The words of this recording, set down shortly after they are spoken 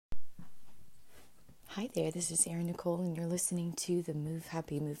Hi there, this is Erin Nicole, and you're listening to the Move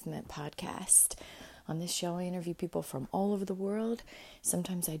Happy Movement podcast. On this show, I interview people from all over the world.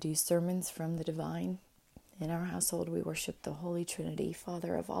 Sometimes I do sermons from the divine. In our household, we worship the Holy Trinity,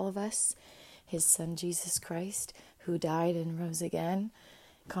 Father of all of us, His Son, Jesus Christ, who died and rose again,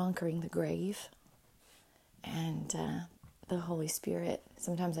 conquering the grave, and the Holy Spirit.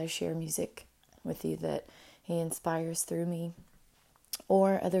 Sometimes I share music with you that He inspires through me,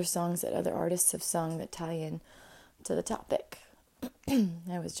 or other songs that other artists have sung that tie in to the topic.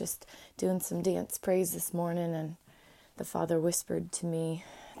 I was just doing some dance praise this morning, and the Father whispered to me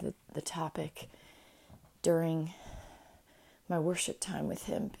the topic during my worship time with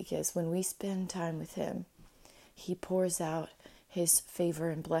Him, because when we spend time with Him, He pours out His favor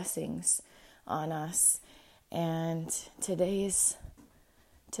and blessings on us. And today is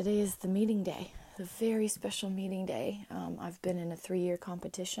the meeting day. A very special meeting day. I've been in a 3-year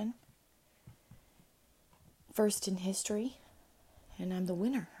competition, first in history, and I'm the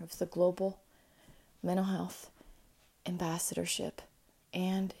winner of the Global Mental Health Ambassadorship,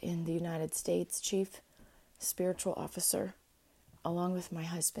 and in the United States Chief Spiritual Officer, along with my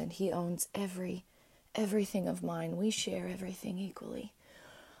husband. He owns everything of mine. We share everything equally.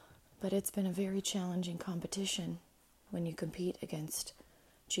 But it's been a very challenging competition when you compete against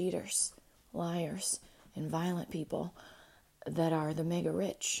cheaters, liars, and violent people that are the mega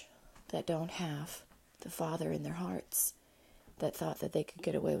rich, that don't have the Father in their hearts, that thought that they could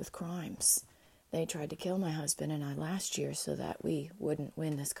get away with crimes. They tried to kill my husband and I last year so that we wouldn't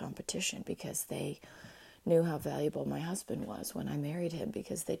win this competition, because they knew how valuable my husband was when I married him,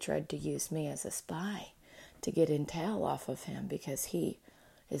 because they tried to use me as a spy to get intel off of him, because he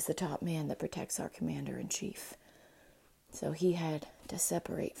is the top man that protects our commander-in-chief. So he had to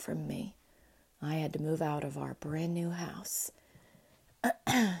separate from me. I had to move out of our brand new house.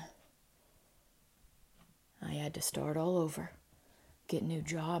 I had to start all over, get new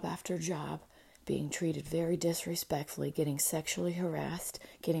job after job, being treated very disrespectfully, getting sexually harassed,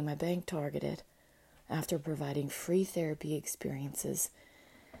 getting my bank targeted, after providing free therapy experiences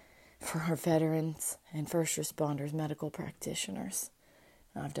for our veterans and first responders, medical practitioners.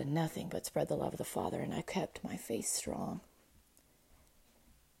 I've done nothing but spread the love of the Father, and I kept my faith strong.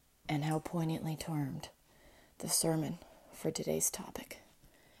 And how poignantly termed the sermon for today's topic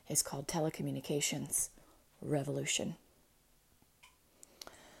is called Telecommunications Revolution.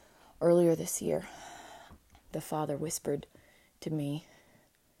 Earlier this year, the Father whispered to me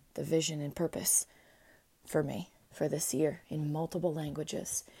the vision and purpose for me for this year in multiple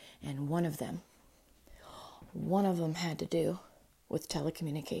languages, and one of them had to do with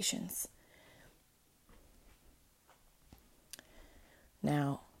telecommunications.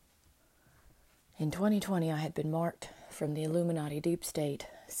 Now, in 2020, I had been marked from the Illuminati Deep State,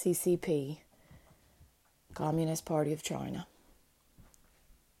 CCP, Communist Party of China,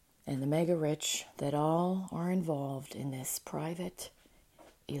 and the mega rich that all are involved in this private,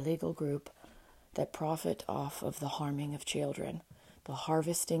 illegal group that profit off of the harming of children, the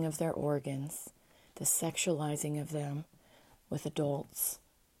harvesting of their organs, the sexualizing of them with adults,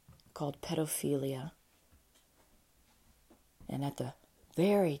 called pedophilia. And at the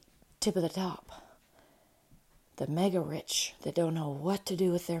very tip of the top, the mega rich that don't know what to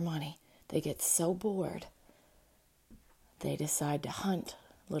do with their money, they get so bored, they decide to hunt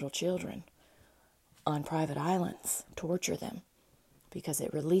little children on private islands, torture them, because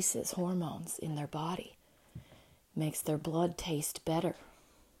it releases hormones in their body, makes their blood taste better.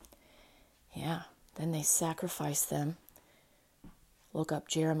 Yeah, then they sacrifice them. Look up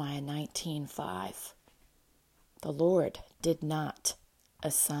Jeremiah 19:5. The Lord did not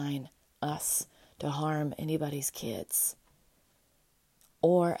assign us to harm anybody's kids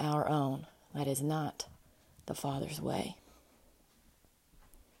or our own. That is not the Father's way.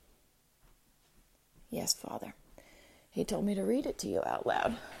 Yes, Father. He told me to read it to you out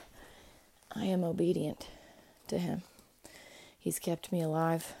loud. I am obedient to Him. He's kept me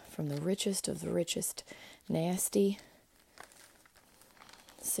alive from the richest of the richest, nasty,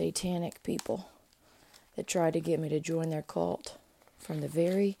 satanic people that tried to get me to join their cult from the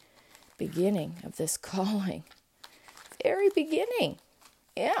very beginning of this calling. Very beginning.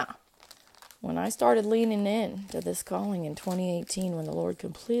 Yeah. When I started leaning in to this calling in 2018, when the Lord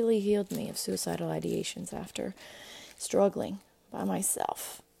completely healed me of suicidal ideations after struggling by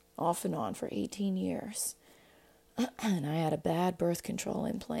myself off and on for 18 years. And I had a bad birth control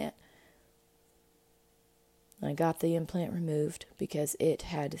implant. I got the implant removed because it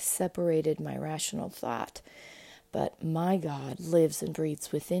had separated my rational thought. But my God lives and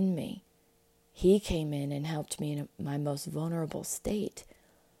breathes within me. He came in and helped me in my most vulnerable state.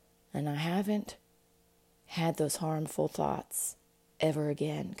 And I haven't had those harmful thoughts ever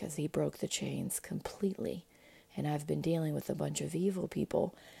again, because he broke the chains completely. And I've been dealing with a bunch of evil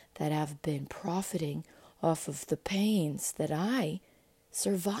people that have been profiting off of the pains that I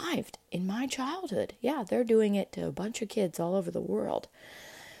survived in my childhood. Yeah, they're doing it to a bunch of kids all over the world.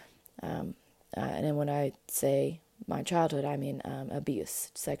 And then when I say my childhood, I mean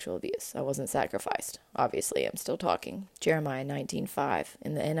abuse, sexual abuse. I wasn't sacrificed. Obviously, I'm still talking. Jeremiah 19:5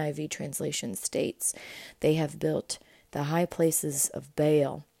 in the NIV translation states, they have built the high places of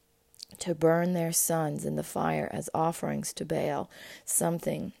Baal to burn their sons in the fire as offerings to Baal,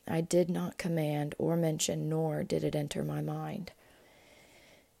 something I did not command or mention, nor did it enter my mind.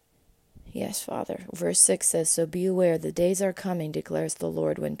 Yes, Father. Verse 6 says, so be aware, the days are coming, declares the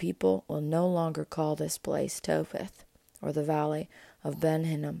Lord, when people will no longer call this place Topheth, or the valley of Ben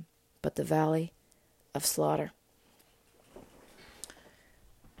Hinnom, but the valley of slaughter.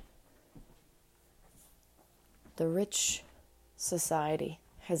 The rich society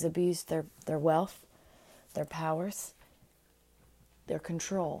has abused their wealth, their powers, their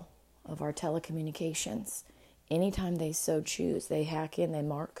control of our telecommunications. Anytime they so choose, they hack in, they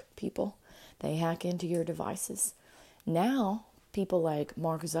mark people, they hack into your devices. Now, people like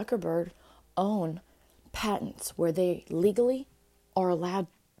Mark Zuckerberg own patents where they legally are allowed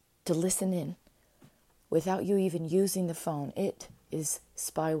to listen in without you even using the phone. It is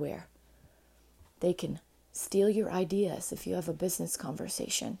spyware. They can steal your ideas if you have a business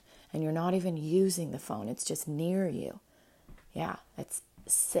conversation and you're not even using the phone. It's just near you. Yeah, that's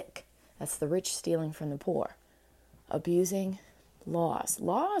sick. That's the rich stealing from the poor. Abusing laws.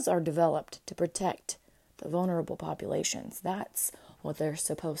 Laws are developed to protect the vulnerable populations. That's what they're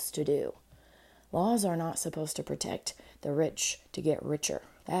supposed to do. Laws are not supposed to protect the rich to get richer.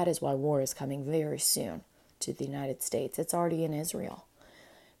 That is why war is coming very soon to the United States. It's already in Israel.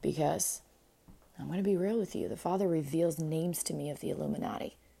 Because, I'm going to be real with you, the Father reveals names to me of the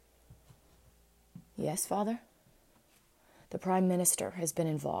Illuminati. Yes, Father? The Prime Minister has been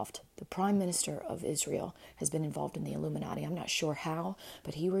involved. The Prime Minister of Israel has been involved in the Illuminati. I'm not sure how,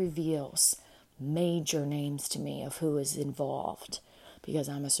 but he reveals major names to me of who is involved. Because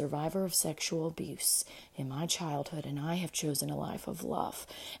I'm a survivor of sexual abuse in my childhood, and I have chosen a life of love.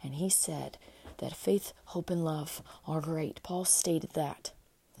 And he said that faith, hope, and love are great. Paul stated that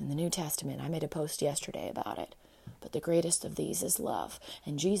in the New Testament. I made a post yesterday about it. But the greatest of these is love.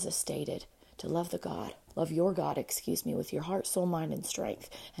 And Jesus stated to love your God, with your heart, soul, mind, and strength,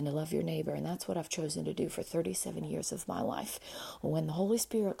 and to love your neighbor. And that's what I've chosen to do for 37 years of my life. When the Holy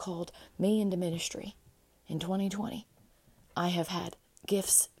Spirit called me into ministry in 2020, I have had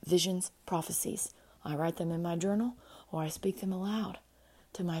gifts, visions, prophecies. I write them in my journal, or I speak them aloud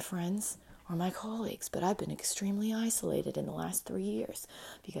to my friends or my colleagues. But I've been extremely isolated in the last 3 years,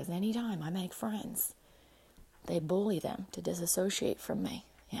 because anytime I make friends, they bully them to disassociate from me.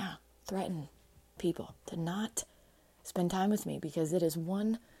 Yeah, threaten people to not spend time with me, because it is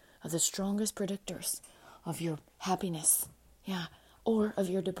one of the strongest predictors of your happiness, or of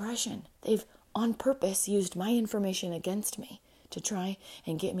your depression. They've on purpose used my information against me to try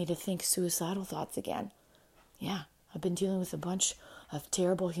and get me to think suicidal thoughts again. Yeah, I've been dealing with a bunch of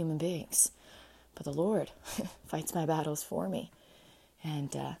terrible human beings, but the Lord fights my battles for me.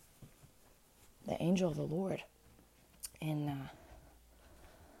 And the angel of the Lord in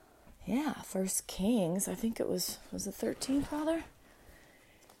 1 Kings, I think it was it 13, Father?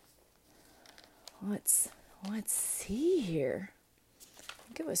 Let's see here. I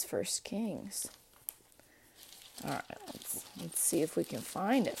think it was 1 Kings. All right, let's see if we can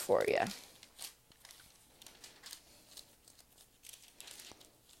find it for you.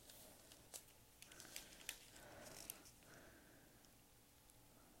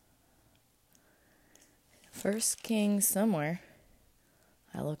 First Kings somewhere.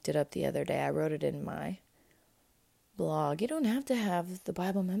 I looked it up the other day. I wrote it in my blog. You don't have to have the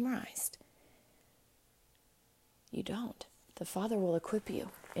Bible memorized. You don't. The Father will equip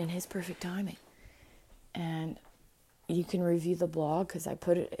you in His perfect timing. And you can review the blog, because I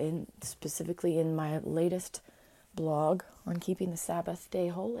put it in specifically in my latest blog on keeping the Sabbath day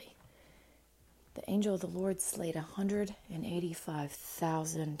holy. The angel of the Lord slayed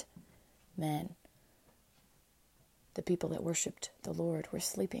 185,000 men. The people that worshipped the Lord were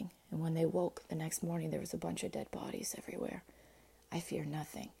sleeping, and when they woke the next morning, there was a bunch of dead bodies everywhere. I fear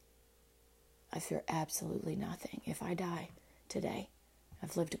nothing. I fear absolutely nothing. If I die today,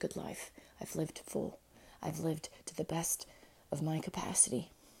 I've lived a good life. I've lived full. I've lived to the best of my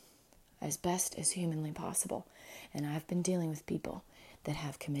capacity, as best as humanly possible. And I've been dealing with people that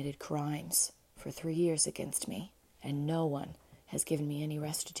have committed crimes for 3 years against me, and no one has given me any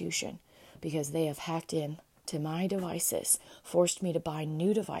restitution. because they have hacked in to my devices, forced me to buy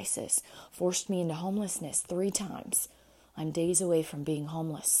new devices, forced me into homelessness 3 times. I'm days away from being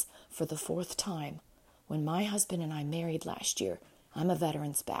homeless for the 4th time. When my husband and I married last year, I'm a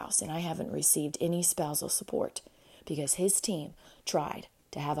veteran spouse, and I haven't received any spousal support because his team tried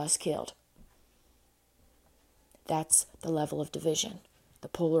to have us killed. That's the level of division, the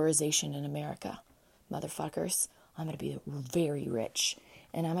polarization in America. Motherfuckers, I'm going to be very rich,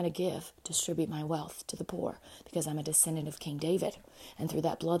 and I'm going to distribute my wealth to the poor because I'm a descendant of King David, and through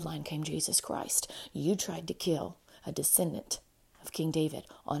that bloodline came Jesus Christ. You tried to kill a descendant of King David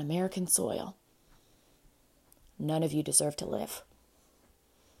on American soil. None of you deserve to live.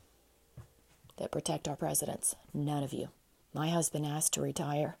 That protect our presidents. None of you. My husband asked to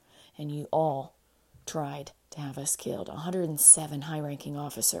retire, and you all tried to have us killed. 107 high-ranking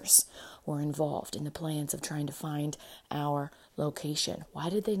officers were involved in the plans of trying to find our location. Why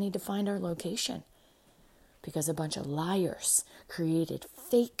did they need to find our location? Because a bunch of liars created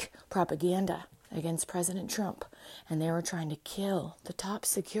fake propaganda against President Trump, and they were trying to kill the top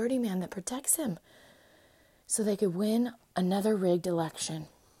security man that protects him so they could win another rigged election.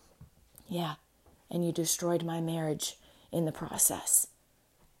 Yeah, and you destroyed my marriage in the process,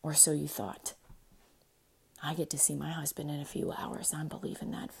 or so you thought. I get to see my husband in a few hours. I'm believing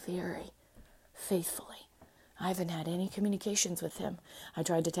that very faithfully. I haven't had any communications with him. I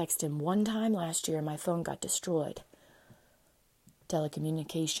tried to text him 1 time last year and my phone got destroyed.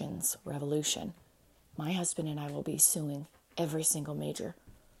 Telecommunications Revolution. My husband and I will be suing every single major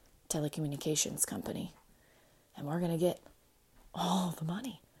telecommunications company. And we're going to get all the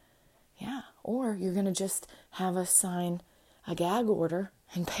money. Yeah. Or you're going to just have us sign a gag order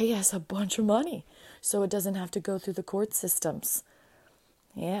and pay us a bunch of money so it doesn't have to go through the court systems.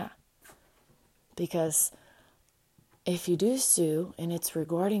 Yeah. Because if you do sue and it's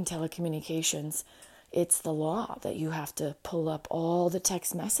regarding telecommunications, it's the law that you have to pull up all the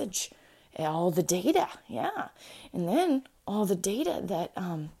text message, all the data. Yeah. And then all the data that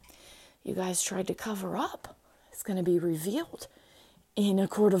you guys tried to cover up is going to be revealed in a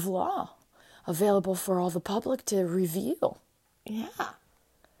court of law, available for all the public to review. Yeah.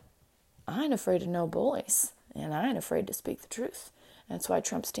 I ain't afraid of no bullies, and I ain't afraid to speak the truth. That's why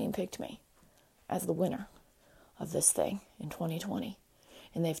Trump's team picked me as the winner of this thing in 2020.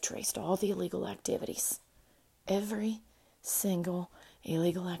 And they've traced all the illegal activities. Every single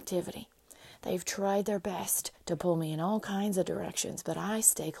illegal activity. They've tried their best to pull me in all kinds of directions, but I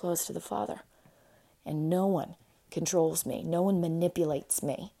stay close to the Father. And no one controls me. No one manipulates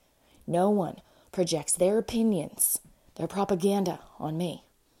me. No one projects their opinions, their propaganda on me.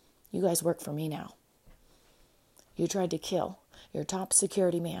 You guys work for me now. You tried to kill your top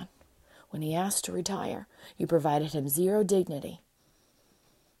security man. When he asked to retire, you provided him 0 dignity.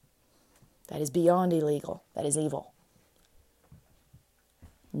 That is beyond illegal. That is evil.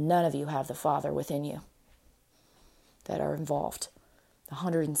 None of you have the Father within you that are involved. The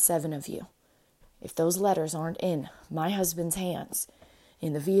 107 of you. If those letters aren't in my husband's hands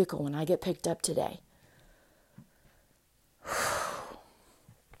in the vehicle when I get picked up today,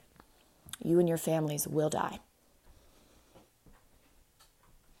 you and your families will die.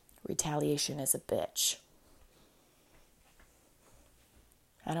 Retaliation is a bitch.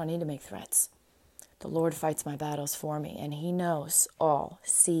 I don't need to make threats. The Lord fights my battles for me, and He knows all,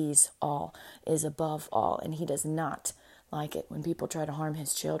 sees all, is above all, and He does not like it when people try to harm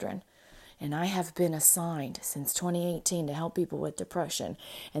His children. And I have been assigned since 2018 to help people with depression,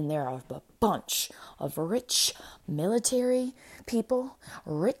 and there are a bunch of rich military people,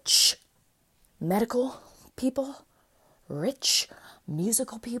 rich medical people, rich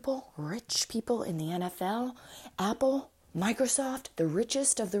musical people, rich people in the NFL, Apple, Microsoft, the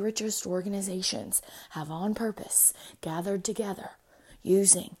richest of the richest organizations have on purpose gathered together,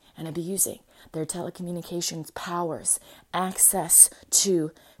 using and abusing their telecommunications powers, access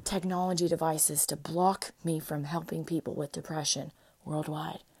to technology devices to block me from helping people with depression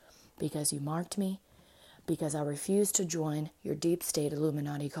worldwide. Because you marked me, because I refused to join your deep state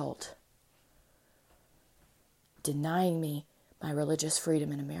Illuminati cult, denying me my religious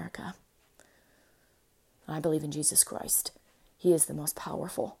freedom in America. I believe in Jesus Christ. He is the most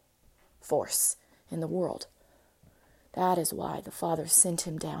powerful force in the world. That is why the Father sent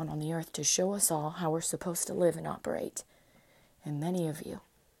Him down on the earth to show us all how we're supposed to live and operate. And many of you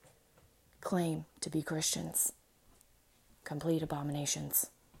claim to be Christians. Complete abominations.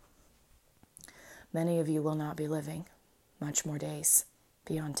 Many of you will not be living much more days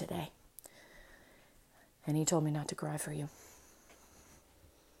beyond today. And He told me not to cry for you.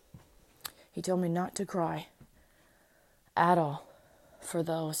 He told me not to cry at all for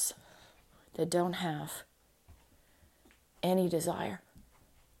those that don't have any desire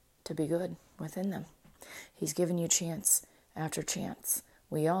to be good within them. He's given you chance after chance.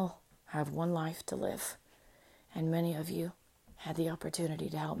 We all have one life to live. And many of you had the opportunity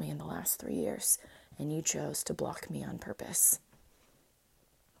to help me in the last 3 years, and you chose to block me on purpose.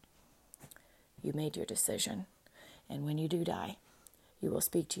 You made your decision, and when you do die, you will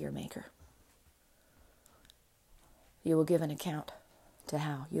speak to your Maker. You will give an account to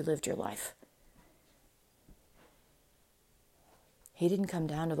how you lived your life. He didn't come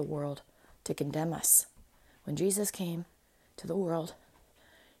down to the world to condemn us. When Jesus came to the world,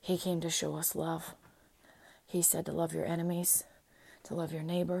 he came to show us love. He said to love your enemies, to love your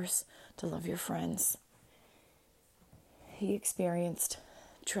neighbors, to love your friends. He experienced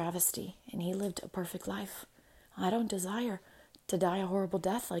travesty, and he lived a perfect life. I don't desire to die a horrible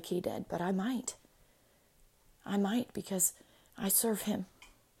death like he did, but I might. I might, because I serve him.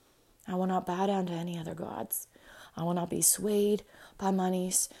 I will not bow down to any other gods. I will not be swayed by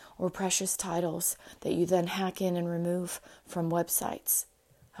monies or precious titles that you then hack in and remove from websites.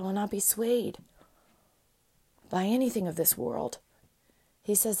 I will not be swayed by anything of this world.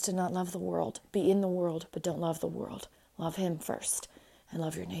 He says to not love the world. Be in the world, but don't love the world. Love him first, and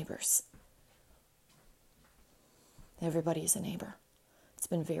love your neighbors. Everybody is a neighbor. It's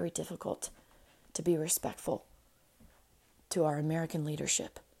been very difficult to be respectful to our American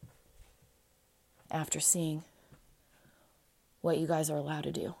leadership after seeing what you guys are allowed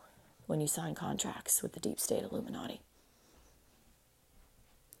to do when you sign contracts with the Deep State Illuminati.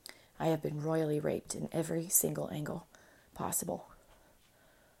 I have been royally raped in every single angle possible.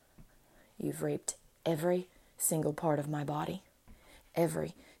 You've raped every single part of my body,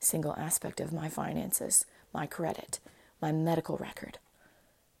 every single aspect of my finances, my credit, my medical record,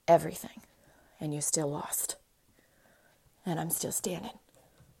 everything. And you still lost. And I'm still standing.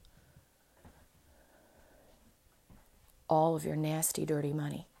 All of your nasty, dirty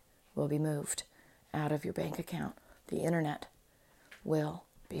money will be moved out of your bank account. The internet will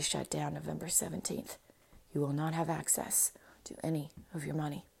be shut down November 17th. You will not have access to any of your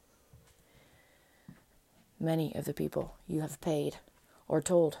money. Many of the people you have paid or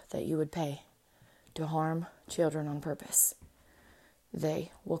told that you would pay to harm children on purpose,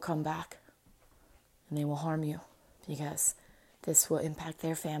 they will come back and they will harm you, because this will impact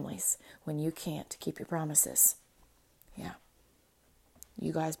their families when you can't keep your promises. Yeah.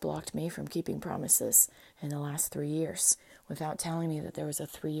 You guys blocked me from keeping promises in the last 3 years without telling me that there was a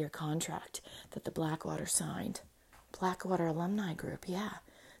 3-year contract that the Blackwater signed. Blackwater Alumni Group, yeah.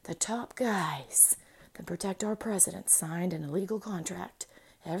 The top guys that protect our president signed an illegal contract.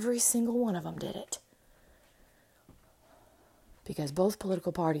 Every single one of them did it. Because both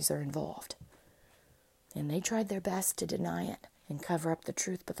political parties are involved. And they tried their best to deny it and cover up the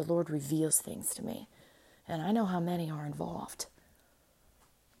truth, but the Lord reveals things to me. And I know how many are involved.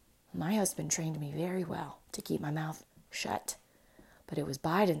 My husband trained me very well to keep my mouth shut. But it was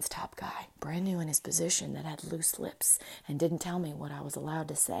Biden's top guy, brand new in his position, that had loose lips and didn't tell me what I was allowed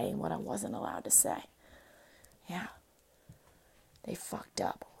to say and what I wasn't allowed to say. Yeah. They fucked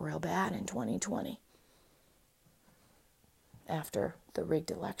up real bad in 2020 after the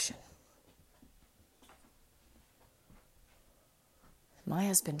rigged election. My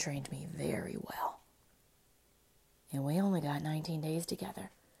husband trained me very well. And we only got 19 days together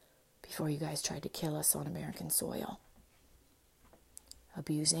before you guys tried to kill us on American soil.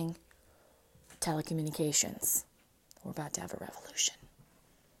 Abusing telecommunications. We're about to have a revolution.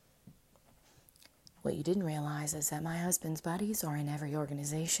 What you didn't realize is that my husband's buddies are in every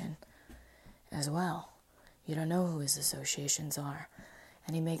organization as well. You don't know who his associations are.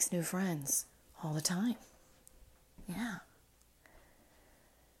 And he makes new friends all the time. Yeah.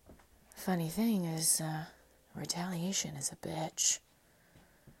 Funny thing is, retaliation is a bitch.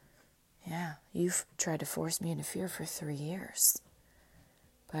 Yeah, you've tried to force me into fear for 3 years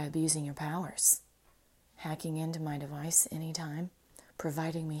by abusing your powers, hacking into my device anytime,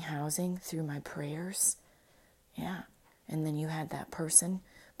 providing me housing through my prayers. Yeah, and then you had that person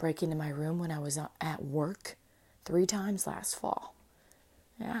break into my room when I was at work 3 times last fall.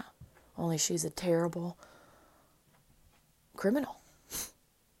 Yeah, only she's a terrible criminal.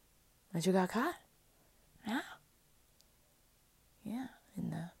 But you got caught. Yeah. Yeah,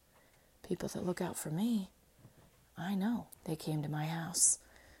 and the people that look out for me, I know they came to my house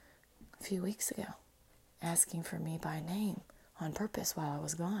a few weeks ago asking for me by name on purpose while I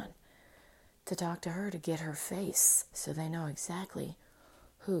was gone to talk to her, to get her face so they know exactly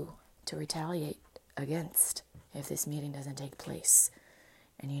who to retaliate against if this meeting doesn't take place.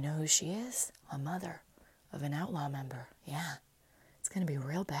 And you know who she is? A mother of an outlaw member. Yeah. It's going to be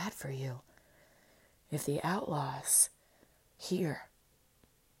real bad for you. if the outlaws hear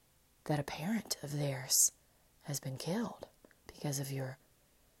that a parent of theirs has been killed because of your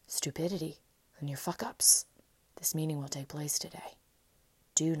stupidity and your fuck-ups, this meeting will take place today.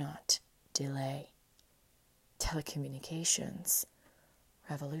 Do not delay. Telecommunications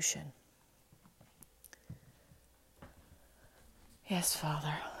Revolution. Yes,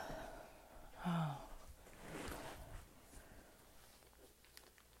 Father. Oh.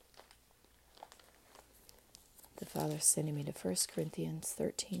 The Father's sending me to 1 Corinthians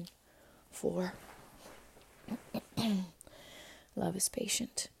 13:4. Love is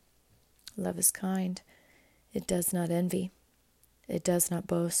patient. Love is kind. It does not envy. It does not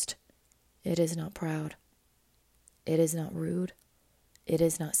boast. It is not proud. It is not rude. It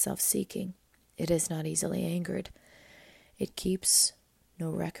is not self-seeking. It is not easily angered. It keeps no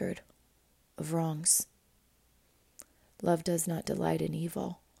record of wrongs. Love does not delight in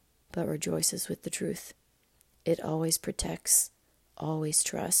evil, but rejoices with the truth. It always protects, always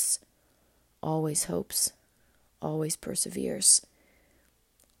trusts, always hopes, always perseveres.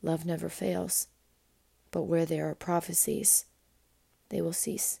 Love never fails, but where there are prophecies, they will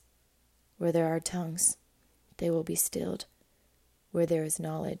cease. Where there are tongues, they will be stilled. Where there is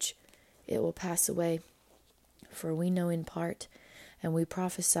knowledge, it will pass away. For we know in part, and we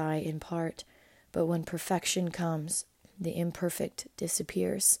prophesy in part, but when perfection comes, the imperfect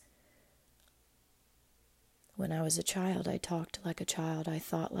disappears. When I was a child, I talked like a child, I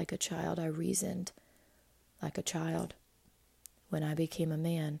thought like a child, I reasoned like a child. When I became a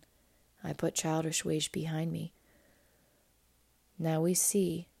man, I put childish ways behind me. Now we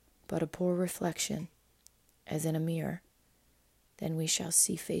see but a poor reflection, as in a mirror. Then we shall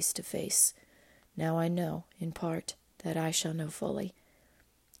see face to face. Now I know, in part, that I shall know fully,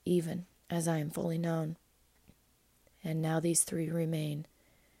 even as I am fully known. And now these three remain: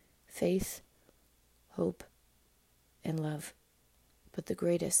 faith, hope, and love. But the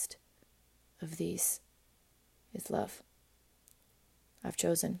greatest of these is love. I've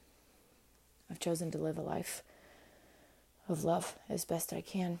chosen to live a life of love as best I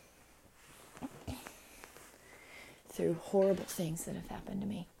can through horrible things that have happened to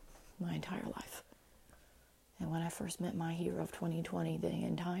me my entire life. And when I first met my hero of 2020, the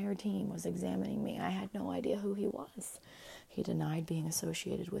entire team was examining me. I had no idea who he was. He denied being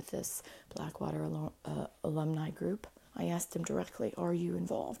associated with this Blackwater alumni group. I asked him directly, "Are you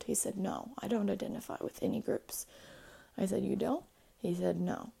involved?" He said, "No, I don't identify with any groups." I said, "You don't?" He said,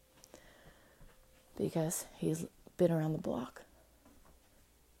 "No." Because he's been around the block.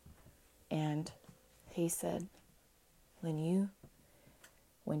 And he said, when you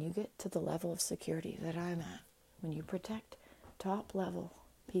get to the level of security that I'm at, when you protect top level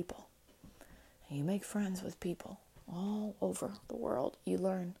people, and you make friends with people all over the world, you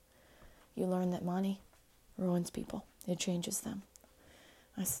learn that money ruins people. It changes them.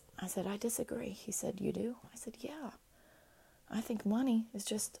 I said, "I disagree." He said, "You do?" I said, "Yeah. I think money is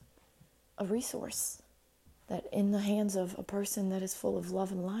just a resource that in the hands of a person that is full of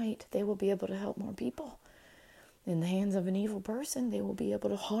love and light, they will be able to help more people. In the hands of an evil person, they will be able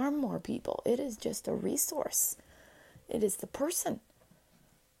to harm more people. It is just a resource. It is the person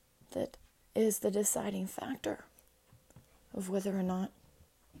that is the deciding factor of whether or not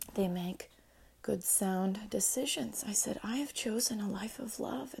they make good, sound decisions." I said, "I have chosen a life of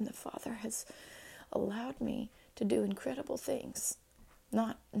love, and the Father has allowed me to do incredible things.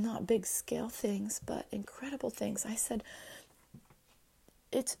 Not big scale things, but incredible things." I said,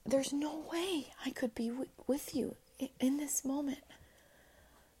 there's no way I could be with you in this moment.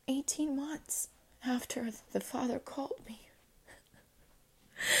 18 months after the Father called me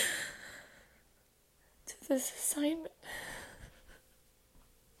to this assignment.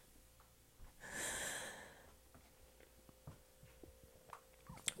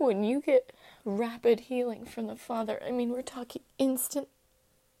 When you get rapid healing from the Father, I mean, we're talking instant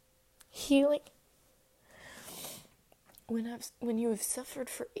healing. When you have suffered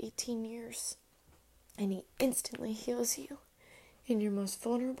for 18 years and He instantly heals you in your most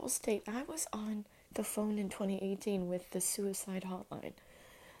vulnerable state. I was on the phone in 2018 with the suicide hotline.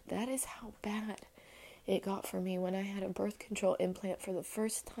 That is how bad it got for me when I had a birth control implant for the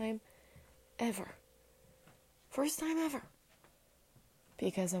first time ever. First time ever.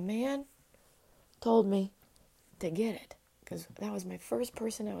 Because a man told me to get it. Because that was my first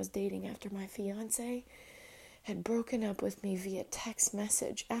person I was dating after my fiance had broken up with me via text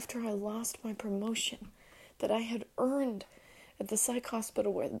message after I lost my promotion that I had earned at the psych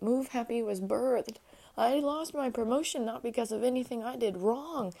hospital where Move Happy was birthed. I lost my promotion not because of anything I did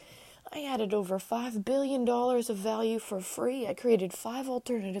wrong. I added over $5 billion of value for free. I created 5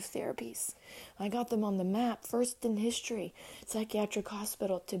 alternative therapies. I got them on the map, first in history, psychiatric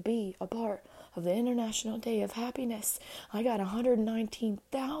hospital, to be a part of the International Day of Happiness. I got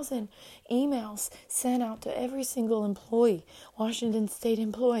 119,000 emails sent out to every single employee, Washington State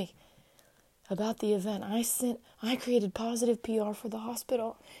employee, about the event. I created positive PR for the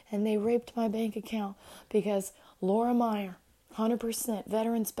hospital, and they raped my bank account because Laura Meyer, 100%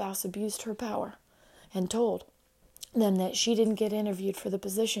 veteran spouse, abused her power and told them that she didn't get interviewed for the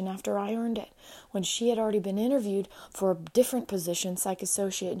position after I earned it, when she had already been interviewed for a different position, psych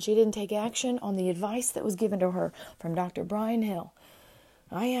associate, and she didn't take action on the advice that was given to her from Dr. Brian Hill.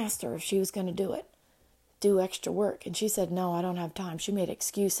 I asked her if she was going to do extra work, and she said, no, I don't have time. She made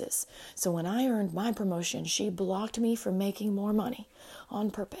excuses. So when I earned my promotion, she blocked me from making more money on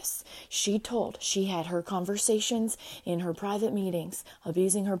purpose. She had her conversations in her private meetings,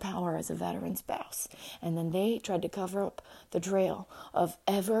 abusing her power as a veteran spouse. And then they tried to cover up the trail of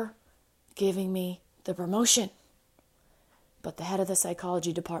ever giving me the promotion. But the head of the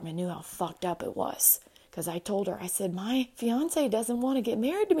psychology department knew how fucked up it was. Because I told her, I said, my fiance doesn't want to get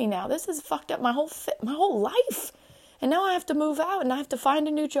married to me now. This has fucked up my whole life. And now I have to move out and I have to find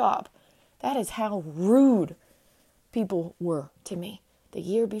a new job. That is how rude people were to me the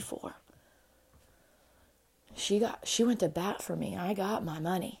year before. She went to bat for me. I got my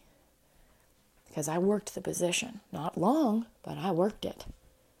money. Because I worked the position. Not long, but I worked it.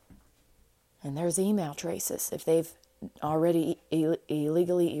 And there's email traces. If they've already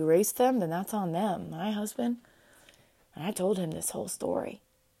illegally erased them, then that's on them. My husband, I told him this whole story.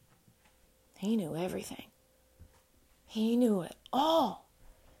 He knew everything. He knew it all.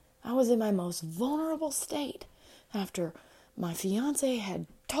 I was in my most vulnerable state after my fiance had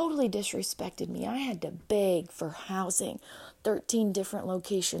totally disrespected me. I had to beg for housing, 13 different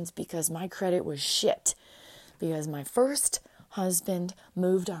locations, because my credit was shit. Because my first husband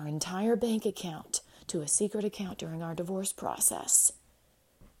moved our entire bank account to a secret account during our divorce process.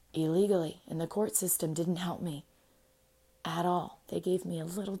 Illegally, and the court system didn't help me at all. They gave me a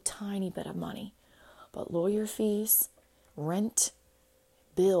little tiny bit of money. But lawyer fees, rent,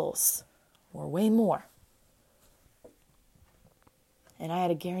 bills were way more. And I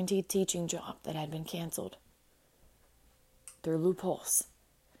had a guaranteed teaching job that had been canceled through loopholes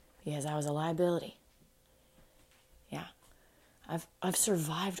because I was a liability. Yeah. I've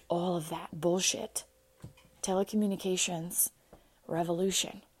survived all of that bullshit. Telecommunications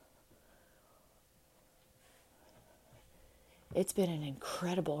Revolution. It's been an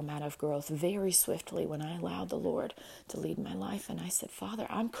incredible amount of growth very swiftly when I allowed the Lord to lead my life. And I said, Father,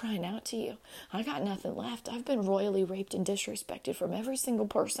 I'm crying out to you. I got nothing left. I've been royally raped and disrespected from every single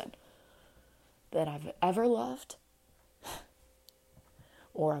person that I've ever loved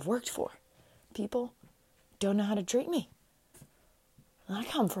or I've worked for. People don't know how to treat me. I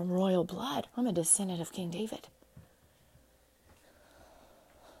come from royal blood. I'm a descendant of King David.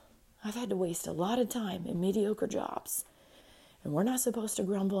 I've had to waste a lot of time in mediocre jobs. And we're not supposed to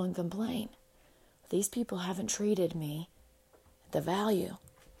grumble and complain. These people haven't treated me the value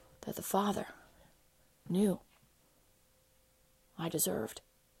that the Father knew I deserved.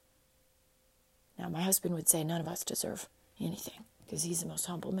 Now, my husband would say none of us deserve anything because he's the most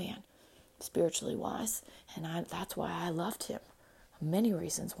humble man, spiritually wise. And that's why I loved him. Many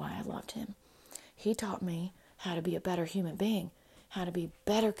reasons why I loved him. He taught me how to be a better human being, how to be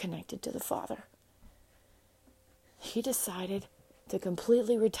better connected to the Father. He decided to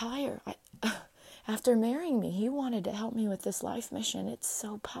completely retire. After marrying me, he wanted to help me with this life mission. It's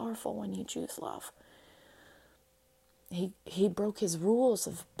so powerful when you choose love. He broke his rules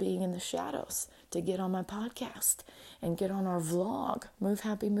of being in the shadows to get on my podcast and get on our vlog, Move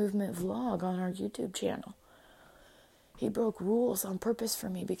Happy Movement vlog on our YouTube channel. He broke rules on purpose for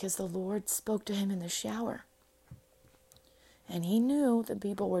me because the Lord spoke to him in the shower. And he knew that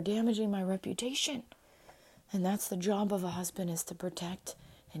people were damaging my reputation. And that's the job of a husband, is to protect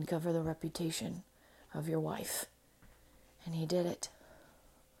and cover the reputation of your wife. And he did it.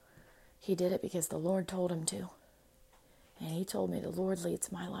 He did it because the Lord told him to. And he told me, the Lord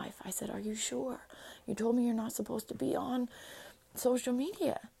leads my life. I said, are you sure? You told me you're not supposed to be on social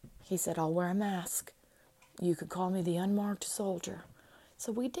media. He said, I'll wear a mask. You could call me the unmarked soldier.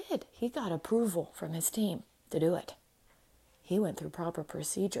 So we did. He got approval from his team to do it. He went through proper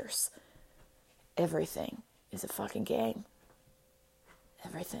procedures. Everything is a fucking game.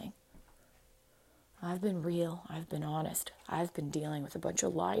 Everything. I've been real. I've been honest. I've been dealing with a bunch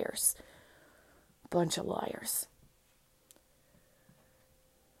of liars. Bunch of liars.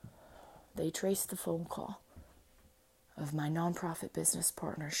 They traced the phone call of my nonprofit business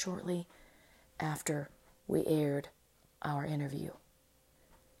partner shortly after we aired our interview.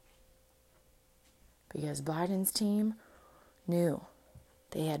 Because Biden's team knew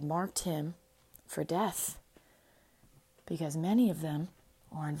they had marked him for death. Because many of them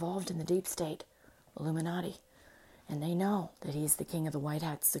are involved in the deep state, Illuminati. And they know that he's the king of the White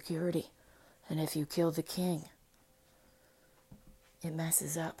Hat security. And if you kill the king, it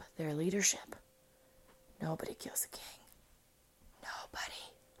messes up their leadership. Nobody kills a king. Nobody.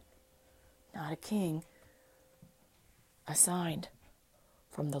 Not a king assigned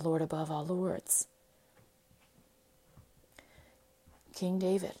from the Lord above all lords. King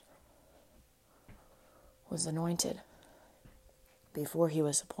David was anointed before he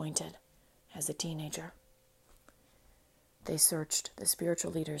was appointed as a teenager. The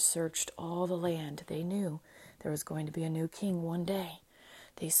spiritual leaders searched all the land. They knew there was going to be a new king one day.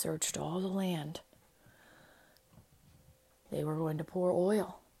 They searched all the land. They were going to pour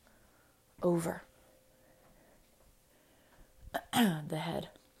oil over the head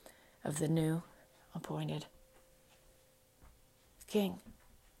of the new appointed king.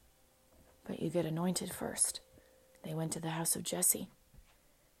 But you get anointed first. They went to the house of Jesse.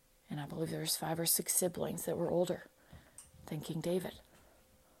 And I believe there was 5 or 6 siblings that were older than King David.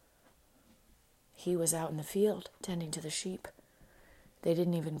 He was out in the field tending to the sheep. They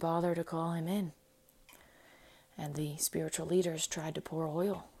didn't even bother to call him in. And the spiritual leaders tried to pour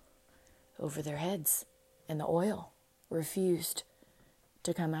oil over their heads, and the oil refused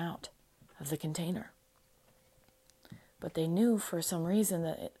to come out of the container. But they knew for some reason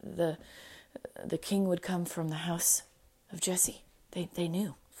that the king would come from the house of Jesse. They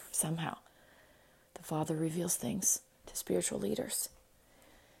knew somehow. The Father reveals things to spiritual leaders.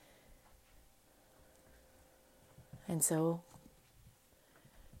 And so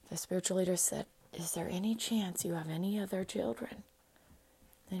the spiritual leader said, "Is there any chance you have any other children?"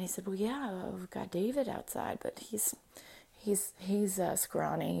 And he said, "Well, yeah, we've got David outside, but he's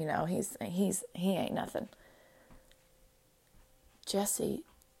scrawny, he ain't nothing." Jesse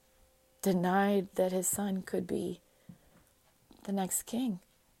denied that his son could be the next king.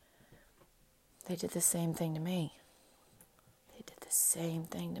 They did the same thing to me.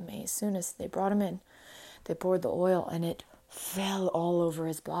 As soon as they brought him in, they poured the oil and it fell all over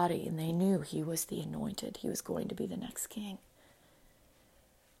his body, and they knew he was the anointed. He was going to be the next king.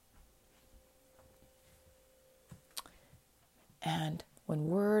 And when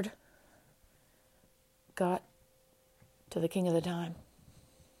word got to the king of the time,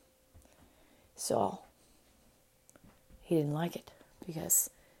 Saul, he didn't like it, because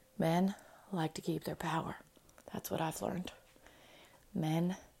men like to keep their power. That's what I've learned.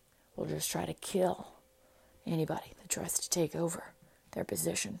 Men will just try to kill anybody that tries to take over their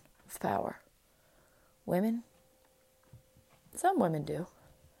position of power. Women, some women do,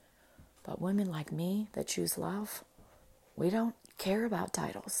 but women like me that choose love, we don't care about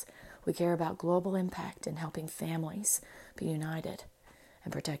titles. We care about global impact and helping families be united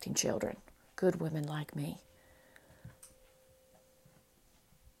and protecting children. Good women like me.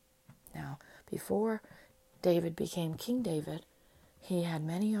 Now, before David became King David, he had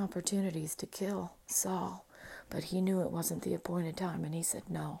many opportunities to kill Saul, but he knew it wasn't the appointed time, and he said,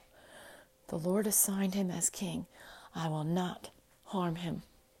 "No, the Lord assigned him as king. I will not harm him."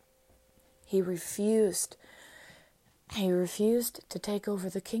 He refused to take over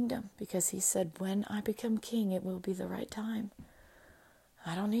the kingdom, because he said, "When I become king, it will be the right time.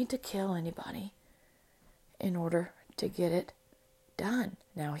 I don't need to kill anybody in order to get it done."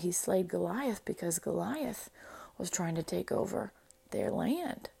 Now, he slayed Goliath because Goliath was trying to take over their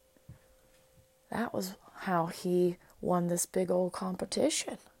land. That was how he won this big old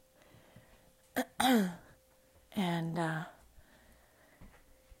competition. And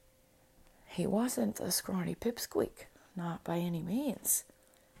he wasn't a scrawny pipsqueak, not by any means.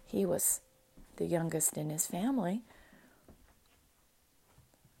 He was the youngest in his family,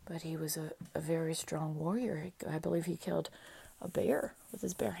 but he was a very strong warrior. I believe he killed a bear with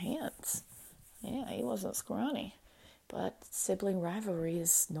his bare hands. Yeah, he wasn't scrawny. But sibling rivalry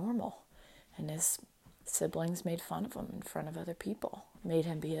is normal. And his siblings made fun of him in front of other people. Made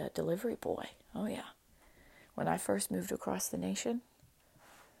him be a delivery boy. Oh, yeah. When I first moved across the nation,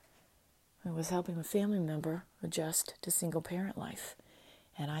 I was helping a family member adjust to single-parent life.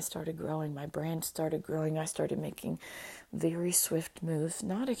 And I started growing. My brand started growing. I started making very swift moves.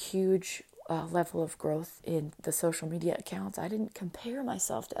 Not a huge level of growth in the social media accounts. I didn't compare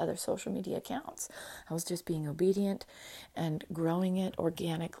myself to other social media accounts. I was just being obedient and growing it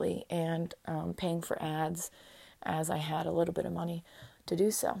organically and paying for ads as I had a little bit of money to do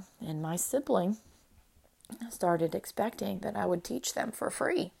so. And my sibling started expecting that I would teach them for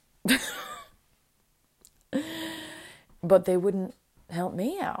free. But they wouldn't help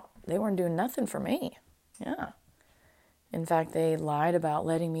me out. They weren't doing nothing for me. Yeah. In fact, they lied about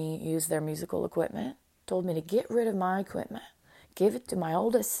letting me use their musical equipment, told me to get rid of my equipment, give it to my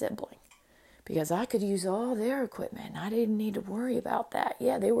oldest sibling, because I could use all their equipment and I didn't need to worry about that.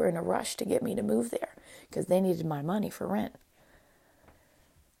 Yeah, they were in a rush to get me to move there because they needed my money for rent.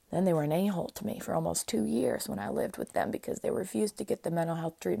 Then they were an a-hole to me for almost 2 years when I lived with them because they refused to get the mental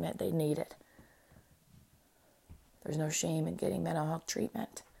health treatment they needed. There's no shame in getting mental health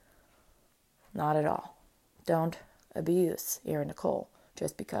treatment. Not at all. Don't abuse Erin Nicole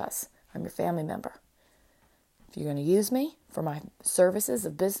just because I'm your family member. If you're going to use me for my services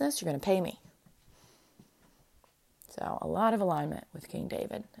of business, you're going to pay me. So a lot of alignment with King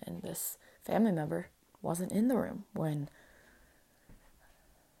David. And this family member wasn't in the room when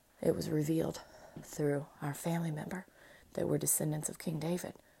it was revealed through our family member that we're descendants of King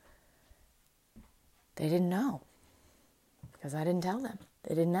David. They didn't know because I didn't tell them.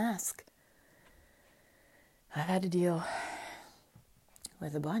 They didn't ask. I've had to deal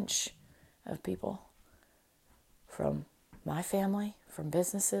with a bunch of people from my family, from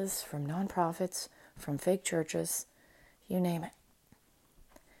businesses, from nonprofits, from fake churches, you name it,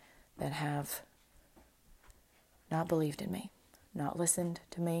 that have not believed in me, not listened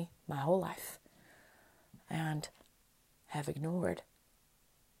to me my whole life, and have ignored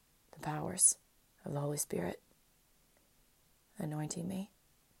the powers of the Holy Spirit anointing me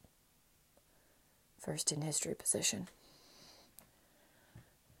first in history position.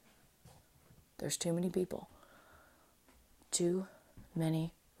 There's too many people, too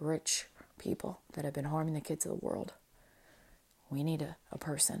many rich people that have been harming the kids of the world. We need a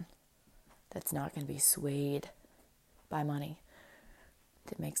person that's not going to be swayed by money,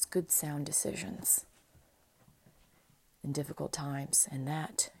 that makes good, sound decisions in difficult times. And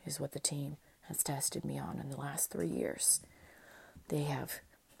that is what the team has tested me on in the last 3 years. They have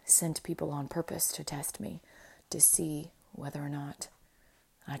sent people on purpose to test me, to see whether or not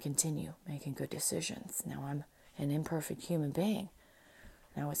I continue making good decisions. Now, I'm an imperfect human being.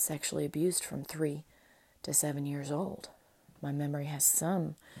 I was sexually abused from 3 to 7 years old. My memory has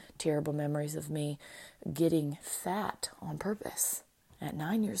some terrible memories of me getting fat on purpose at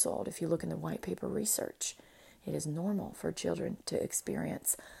 9 years old. If you look in the white paper research, it is normal for children to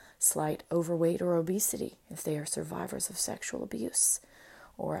experience slight overweight or obesity if they are survivors of sexual abuse,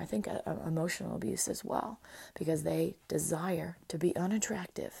 or I think emotional abuse as well, because they desire to be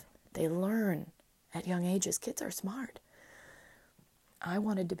unattractive. They learn at young ages. Kids are smart. I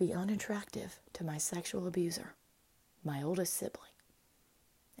wanted to be unattractive to my sexual abuser, my oldest sibling,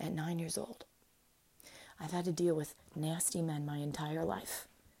 at 9 years old. I've had to deal with nasty men my entire life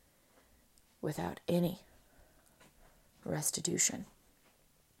without any restitution.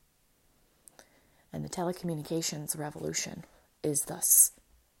 And the Telecommunications Revolution is thus: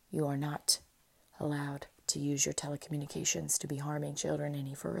 you are not allowed to use your telecommunications to be harming children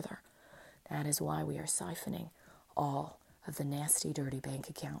any further. That is why we are siphoning all of the nasty, dirty bank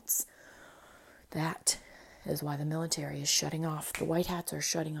accounts. That is why the military is shutting off, the white hats are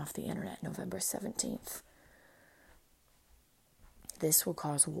shutting off the internet November 17th. This will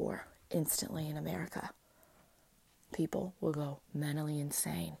cause war instantly in America. People will go mentally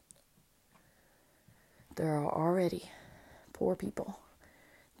insane. There are already poor people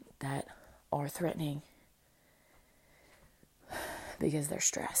that are threatening because they're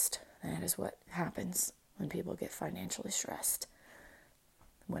stressed. That is what happens when people get financially stressed.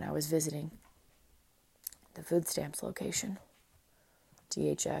 When I was visiting the food stamps location,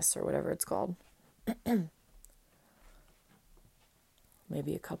 DHS or whatever it's called,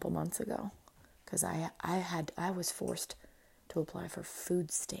 maybe a couple months ago, because I was forced to apply for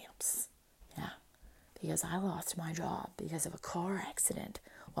food stamps. Yeah, because I lost my job because of a car accident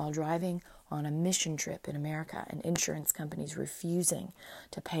while driving on a mission trip in America, and insurance companies refusing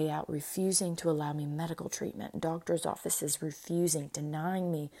to pay out, refusing to allow me medical treatment, doctors' offices refusing,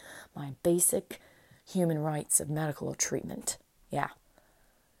 denying me my basic human rights of medical treatment. Yeah.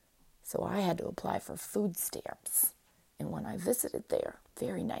 So I had to apply for food stamps. And when I visited there,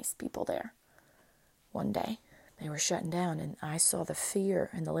 very nice people there, one day, they were shutting down, and I saw the fear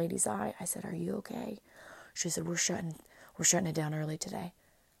in the lady's eye. I said, "Are you okay?" She said, we're shutting it down early today."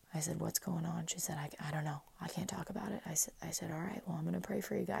 I said, "What's going on?" She said, I don't know. I can't talk about it. I said, "All right, well, I'm going to pray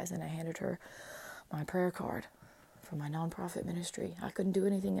for you guys." And I handed her my prayer card from my nonprofit ministry. I couldn't do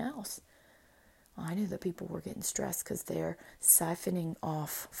anything else. I knew that people were getting stressed because they're siphoning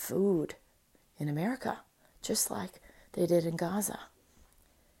off food in America, just like they did in Gaza,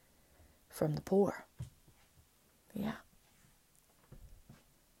 from the poor. Yeah.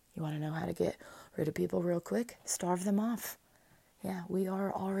 You want to know how to get rid of people real quick? Starve them off. Yeah, we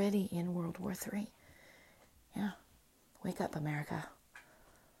are already in World War III. Yeah. Wake up, America.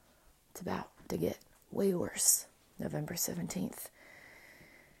 It's about to get way worse. November 17th.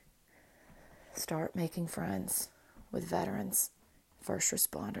 Start making friends with veterans, first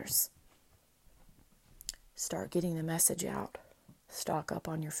responders. Start getting the message out. Stock up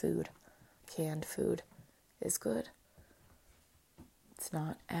on your food. Canned food is good. It's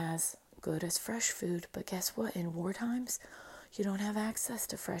not as good as fresh food, but guess what? In war times, you don't have access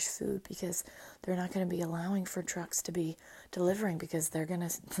to fresh food because they're not going to be allowing for trucks to be delivering, because they're going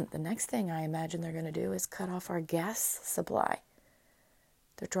to, the next thing I imagine they're going to do is cut off our gas supply.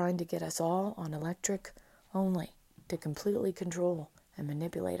 They're trying to get us all on electric only to completely control and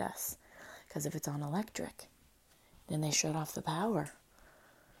manipulate us. Because if it's on electric, then they shut off the power.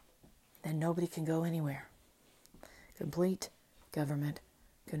 Then nobody can go anywhere. Complete government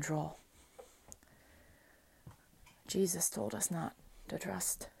control. Jesus told us not to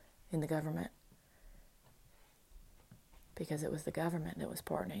trust in the government, because it was the government that was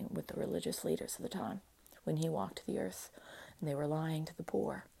partnering with the religious leaders of the time when he walked the earth, and they were lying to the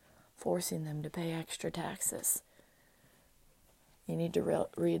poor, forcing them to pay extra taxes. You need to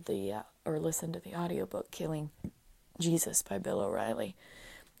read or listen to the audiobook Killing Jesus by Bill O'Reilly.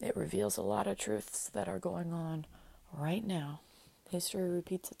 It reveals a lot of truths that are going on right now. History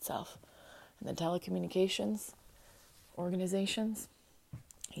repeats itself. And the telecommunications organizations,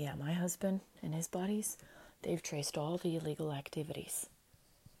 yeah, my husband and his buddies, they've traced all the illegal activities.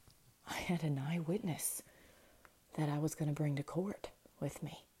 I had an eyewitness that I was going to bring to court with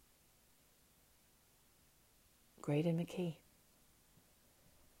me. Graydon McKee,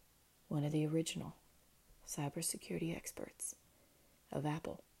 one of the original cybersecurity experts of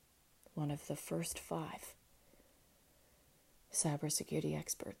Apple, one of the first 5 cybersecurity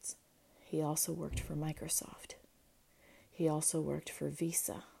experts. He also worked for Microsoft. He also worked for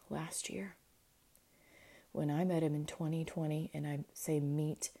Visa last year. When I met him in 2020, and I say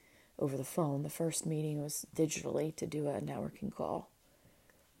meet over the phone, the first meeting was digitally to do a networking call.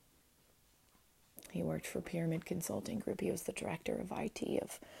 He worked for Pyramid Consulting Group. He was the director of IT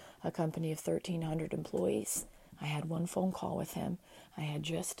of a company of 1,300 employees. I had one phone call with him. I had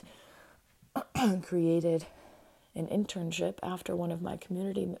just created an internship after one of my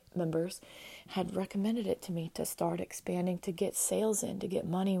community members had recommended it to me to start expanding, to get sales in, to get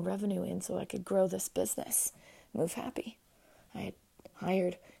money, revenue in, so I could grow this business. Move Happy. I had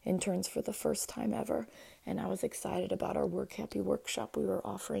hired interns for the first time ever, and I was excited about our Work Happy workshop we were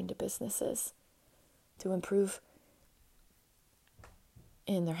offering to businesses to improve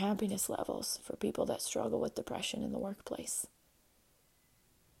in their happiness levels for people that struggle with depression in the workplace.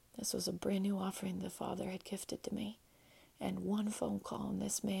 This was a brand new offering the Father had gifted to me. And one phone call, and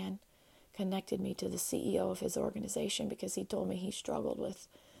this man connected me to the CEO of his organization, because he told me he struggled with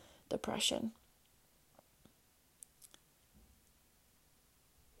depression.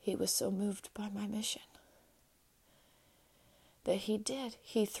 He was so moved by my mission that he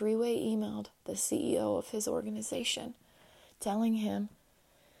 3-way emailed the CEO of his organization, telling him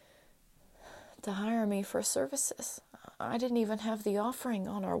to hire me for services. I didn't even have the offering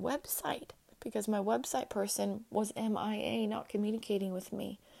on our website, because my website person was MIA, not communicating with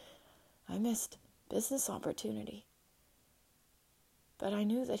me. I missed business opportunity. But I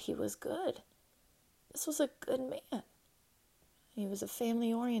knew that he was good. This was a good man. He was a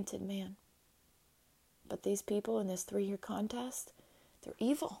family-oriented man. But these people in this 3-year contest, they're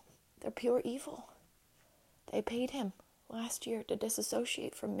evil. They're pure evil. They paid him last year to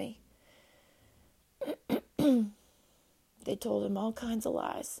disassociate from me. They told him all kinds of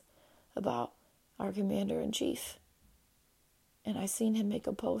lies about our commander-in-chief. And I seen him make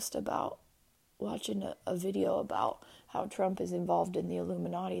a post about watching a video about how Trump is involved in the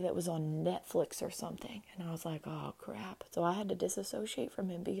Illuminati that was on Netflix or something. And I was like, oh, crap. So I had to disassociate from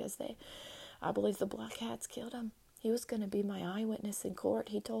him, because I believe the Black Hats killed him. He was going to be my eyewitness in court.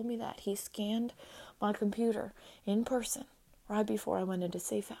 He told me that. He scanned my computer in person right before I went into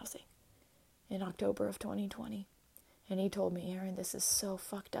safe housing in October of 2020. And he told me, Erin, this is so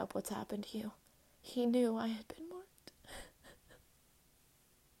fucked up what's happened to you. He knew I had been marked.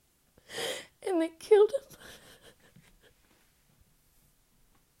 And they killed him.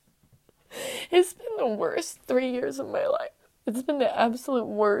 It's been the worst 3 years of my life. It's been the absolute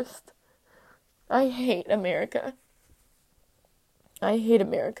worst. I hate America. I hate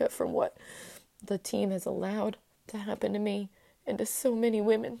America for what the team has allowed to happen to me and to so many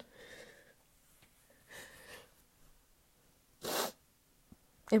women.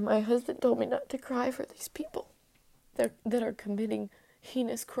 And my husband told me not to cry for these people. that are committing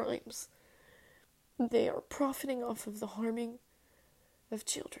heinous crimes. They are profiting off of the harming of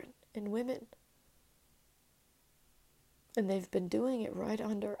children and women. And they've been doing it right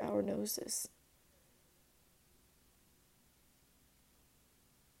under our noses.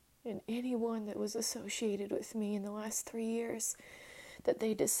 And anyone that was associated with me in the last 3 years that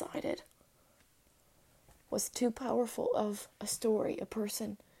they decided was too powerful of a story, a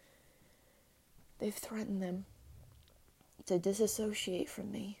person, they've threatened them to disassociate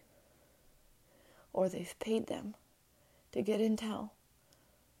from me. Or they've paid them to get intel.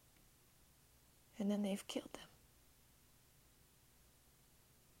 And then they've killed them.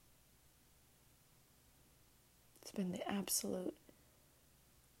 It's been the absolute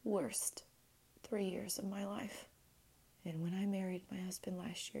worst 3 years of my life. And when I married my husband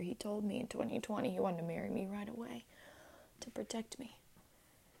last year, he told me in 2020 he wanted to marry me right away to protect me.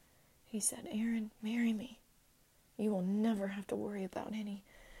 He said, "Erin, marry me. You will never have to worry about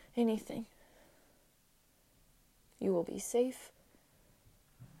anything. You will be safe.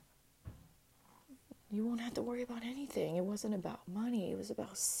 You won't have to worry about anything." It wasn't about money. It was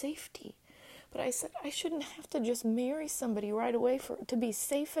about safety. But I said, I shouldn't have to just marry somebody right away to be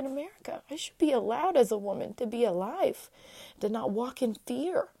safe in America. I should be allowed as a woman to be alive, to not walk in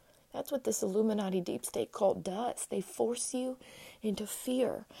fear. That's what this Illuminati Deep State cult does. They force you into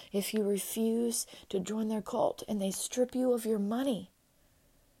fear if you refuse to join their cult, and they strip you of your money.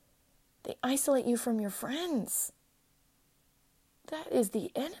 They isolate you from your friends. That is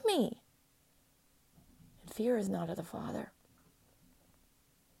the enemy. And fear is not of the Father.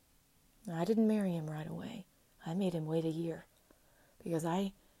 I didn't marry him right away. I made him wait a year because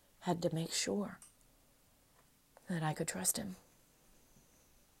I had to make sure that I could trust him.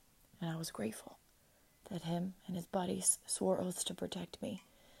 And I was grateful that him and his buddies swore oaths to protect me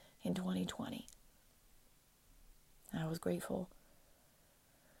in 2020. I was grateful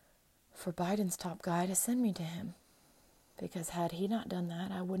for Biden's top guy to send me to him, because had he not done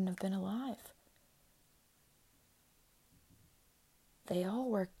that, I wouldn't have been alive. They all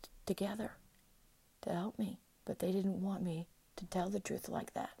worked together to help me, but they didn't want me to tell the truth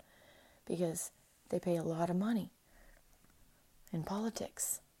like that, because they pay a lot of money in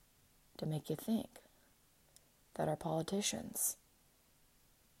politics to make you think that our politicians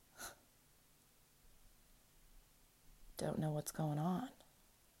don't know what's going on.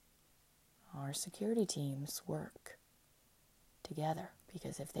 Our security teams work together,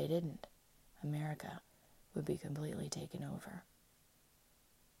 because if they didn't, America would be completely taken over.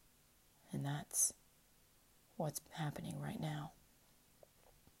 And that's what's happening right now.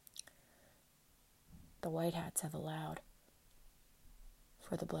 The white hats have allowed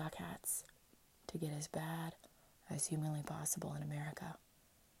for the black hats to get as bad as humanly possible in America,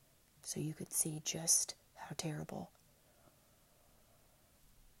 so you could see just how terrible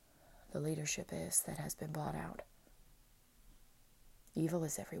the leadership is that has been bought out. Evil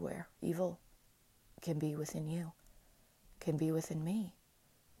is everywhere. Evil can be within you, can be within me.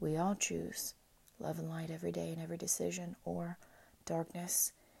 We all choose love and light every day in every decision, or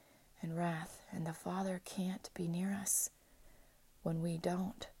darkness and wrath. And the Father can't be near us when we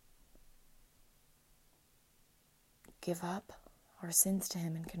don't give up our sins to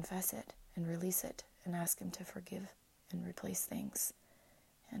him and confess it and release it and ask him to forgive and replace things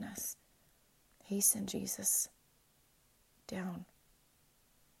in us. He sent Jesus down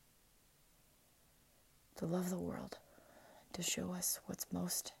to love the world, to show us what's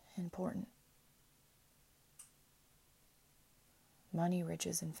most important. Money,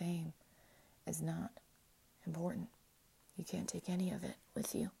 riches, and fame is not important. You can't take any of it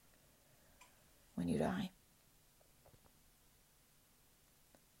with you when you die.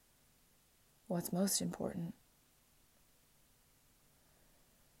 What's most important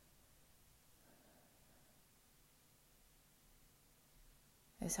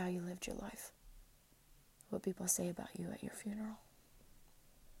is how you lived your life. What people say about you at your funeral.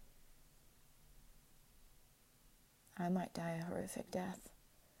 I might die a horrific death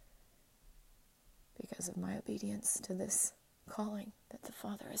because of my obedience to this calling that the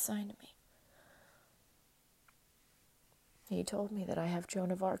Father assigned to me. He told me that I have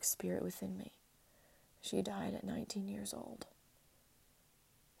Joan of Arc's spirit within me. She died at 19 years old.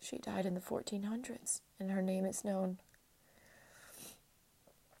 She died in the 1400s, and her name is known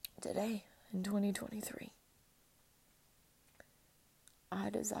today in 2023. I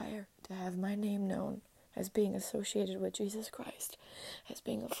desire to have my name known as being associated with Jesus Christ, as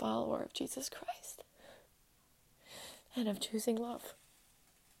being a follower of Jesus Christ, and of choosing love.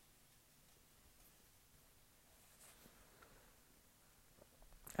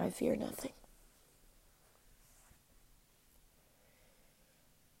 I fear nothing.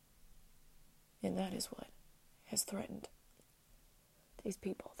 is what has threatened these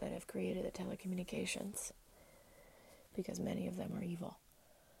people that have created the telecommunications, because many of them are evil.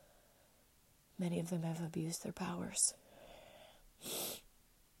 Many of them have abused their powers.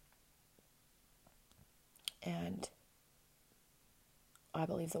 And I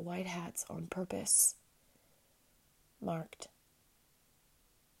believe the white hats on purpose marked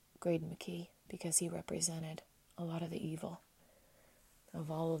Graydon McKee because he represented a lot of the evil of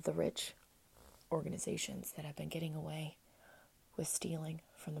all of the rich organizations that have been getting away with stealing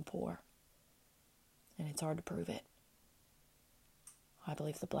from the poor. And it's hard to prove it. I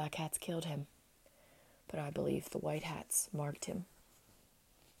believe the black hats killed him, but I believe the white hats marked him.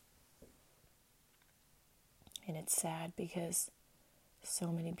 And it's sad because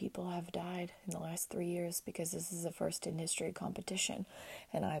so many people have died in the last 3 years because this is a first in history competition.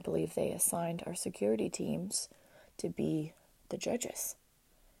 And I believe they assigned our security teams to be the judges.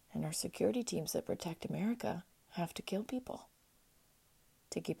 And our security teams that protect America have to kill people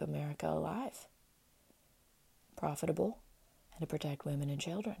to keep America alive, profitable, and to protect women and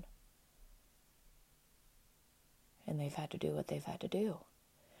children. And they've had to do what they've had to do.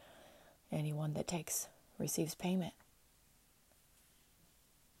 Anyone that receives payment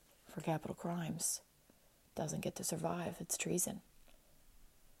for capital crimes doesn't get to survive. It's treason.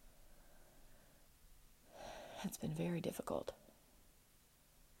 It's been very difficult.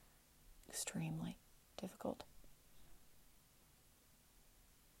 Extremely difficult.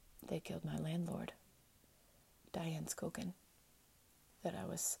 They killed my landlord, Diane Skokin, that I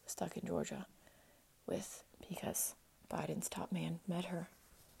was stuck in Georgia with because Biden's top man met her.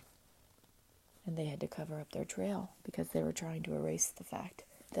 And they had to cover up their trail because they were trying to erase the fact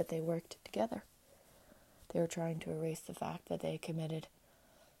that they worked together. They were trying to erase the fact that they committed,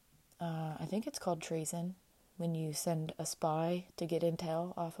 I think it's called treason, when you send a spy to get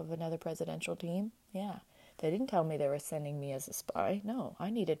intel off of another presidential team. Yeah, they didn't tell me they were sending me as a spy. No, I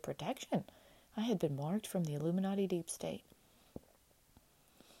needed protection. I had been marked from the Illuminati Deep State.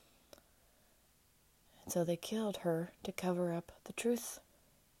 And so they killed her to cover up the truth.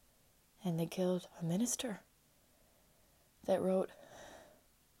 And they killed a minister that wrote,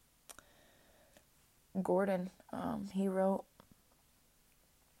 Gordon, he wrote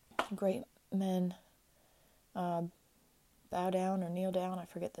Great Men Bow Down or Kneel Down. I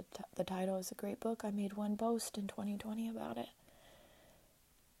forget the title. It's a great book. I made one post in 2020 about it.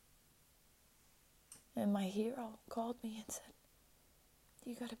 And my hero called me and said,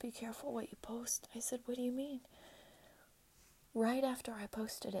 you got to be careful what you post. I said, what do you mean? Right after I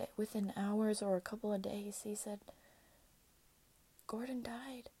posted it, within hours or a couple of days, he said, Gordon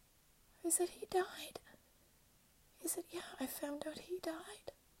died. I said, he died. He said, yeah, I found out he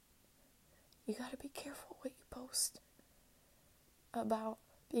died. You got to be careful what you post about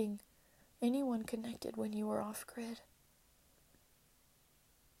being anyone connected when you were off grid.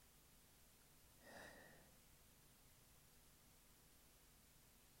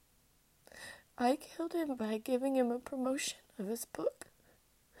 I killed him by giving him a promotion of his book.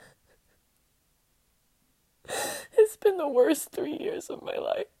 It's been the worst 3 years of my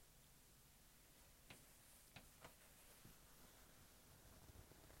life.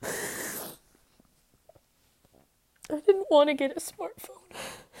 I didn't want to get a smartphone.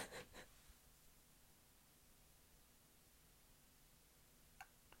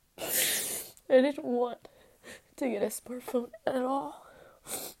 I didn't want to get a smartphone at all.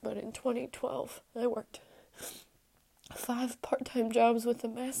 But in 2012, I worked 5 part-time jobs with a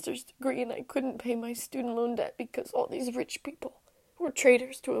master's degree, and I couldn't pay my student loan debt because all these rich people were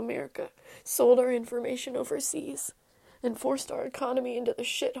traitors to America, sold our information overseas, and forced our economy into the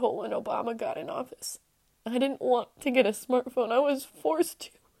shithole when Obama got in office. I didn't want to get a smartphone. I was forced to.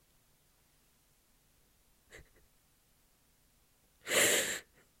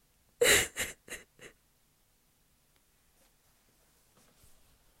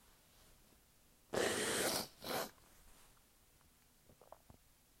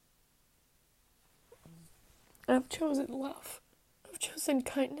 I've chosen love. I've chosen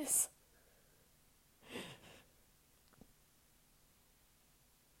kindness.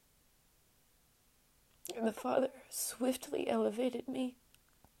 And the Father swiftly elevated me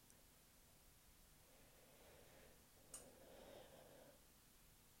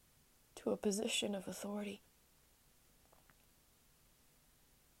to a position of authority,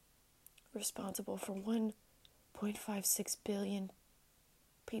 responsible for 1.56 billion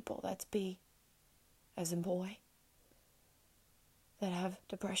people, that's B, as in boy, that have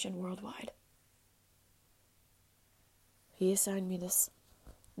depression worldwide. He assigned me this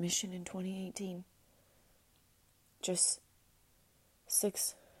mission in 2018. Just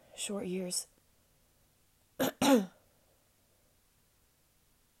 6 short years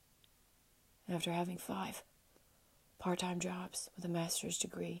After having 5 part-time jobs with a master's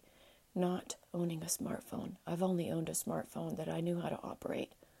degree, not owning a smartphone. I've only owned a smartphone that I knew how to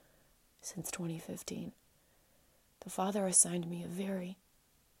operate since 2015. The Father assigned me a very,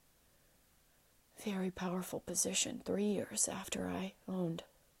 very powerful position 3 years after I owned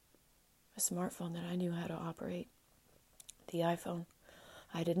a smartphone that I knew how to operate. The iPhone.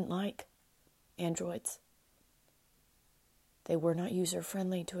 I didn't like Androids. They were not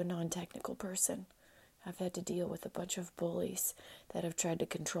user-friendly to a non-technical person. I've had to deal with a bunch of bullies that have tried to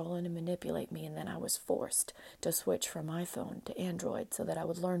control and manipulate me, and then I was forced to switch from iPhone to Android so that I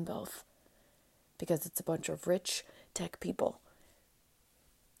would learn both. Because it's a bunch of rich tech people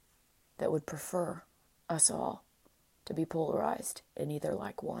that would prefer us all to be polarized and either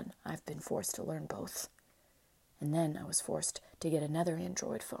like one. I've been forced to learn both. And then I was forced to get another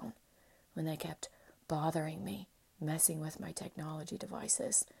Android phone when they kept bothering me, messing with my technology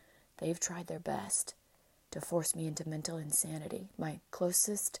devices. They've tried their best to force me into mental insanity. My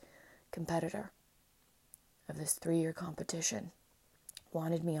closest competitor of this 3-year competition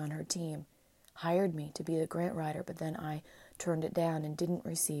wanted me on her team, hired me to be the grant writer, but then I turned it down and didn't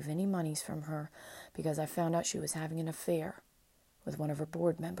receive any monies from her because I found out she was having an affair with one of her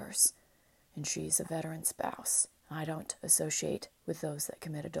board members, and she's a veteran spouse. I don't associate with those that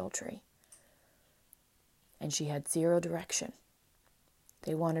commit adultery. And she had 0 direction.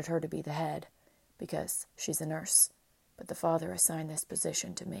 They wanted her to be the head because she's a nurse, but the Father assigned this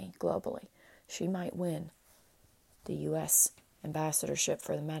position to me globally. She might win the U.S. ambassadorship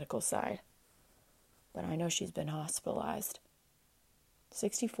for the medical side, but I know she's been hospitalized.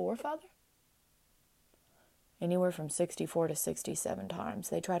 64, Father? Anywhere from 64 to 67 times.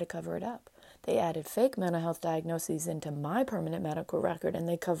 They try to cover it up. They added fake mental health diagnoses into my permanent medical record, and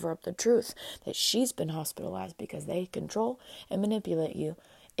they cover up the truth that she's been hospitalized because they control and manipulate you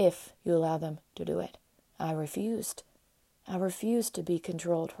if you allow them to do it. I refused. I refused to be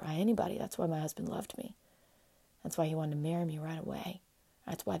controlled by anybody. That's why my husband loved me. That's why he wanted to marry me right away.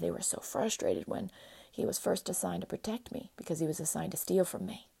 That's why they were so frustrated when he was first assigned to protect me, because he was assigned to steal from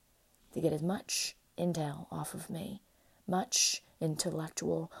me, to get as much intel off of me, much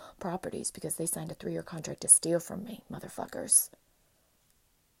intellectual properties, because they signed a 3-year contract to steal from me, motherfuckers.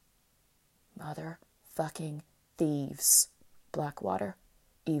 Motherfucking thieves. Blackwater.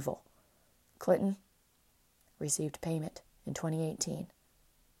 Evil. Clinton received payment in 2018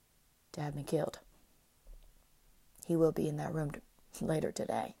 to have me killed. He will be in that room later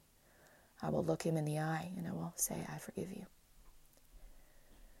today. I will look him in the eye and I will say, I forgive you.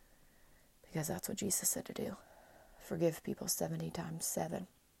 Because that's what Jesus said to do. Forgive people 70 times 7.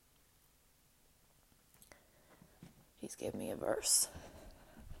 He's given me a verse.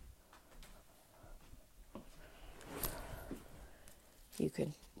 You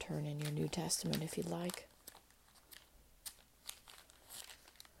can turn in your New Testament if you'd like.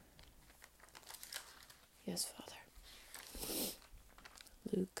 Yes, Father.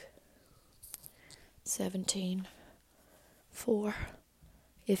 Luke 17:4.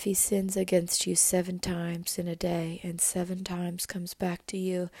 If he sins against you 7 times in a day and 7 times comes back to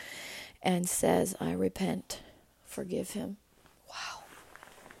you and says, I repent, forgive him. Wow.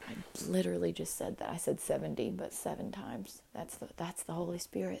 I literally just said that. I said 70, but 7 times. That's the Holy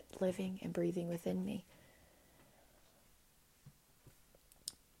Spirit living and breathing within me.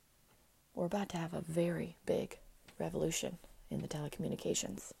 We're about to have a very big revolution in the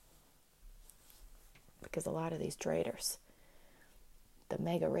telecommunications. Because a lot of these traders, the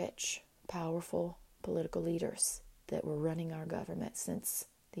mega rich, powerful political leaders that were running our government since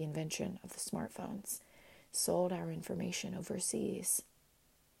the invention of the smartphones, sold our information overseas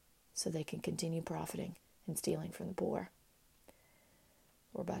so they can continue profiting and stealing from the poor.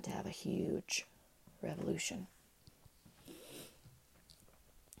 We're about to have a huge revolution.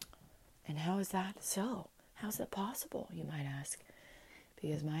 And how is that so? How's that possible, you might ask?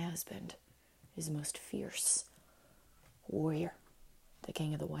 Because my husband is the most fierce warrior, the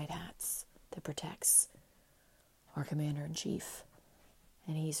king of the white hats that protects our commander-in-chief.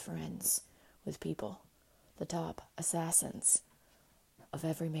 And he's friends with people, the top assassins of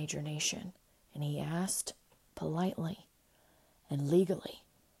every major nation. And he asked politely and legally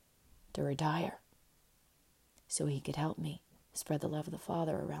to retire so he could help me spread the love of the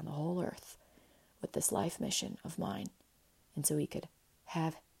Father around the whole earth with this life mission of mine. And so he could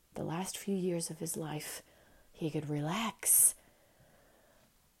have the last few years of his life, he could relax.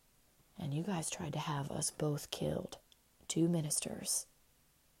 And you guys tried to have us both killed, 2 ministers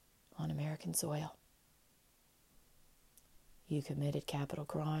on American soil. You committed capital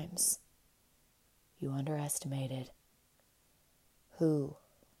crimes. You underestimated who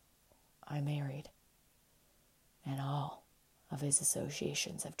I married, and all of his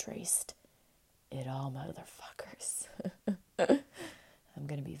associations have traced it all, motherfuckers. I'm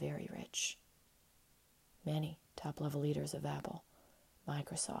going to be very rich. Many top-level leaders of Apple,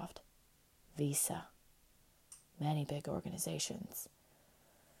 Microsoft, Visa, many big organizations,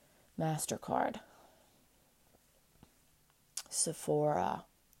 MasterCard, Sephora,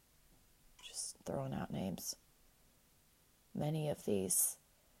 just throwing out names. Many of these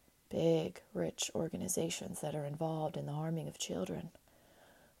big, rich organizations that are involved in the harming of children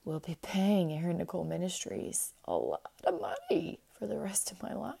will be paying Erin Nicole Ministries a lot of money for the rest of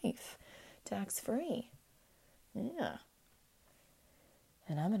my life, tax-free. Yeah.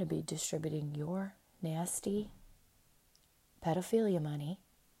 And I'm going to be distributing your nasty pedophilia money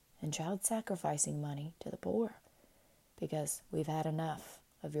and child sacrificing money to the poor because we've had enough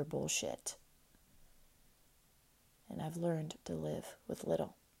of your bullshit. And I've learned to live with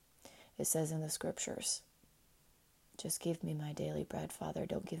little. It says in the scriptures, just give me my daily bread, Father.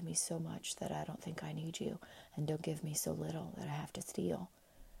 Don't give me so much that I don't think I need you. And don't give me so little that I have to steal.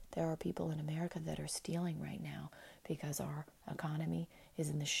 There are people in America that are stealing right now because our economy is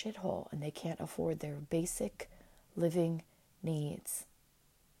in the shithole and they can't afford their basic living needs.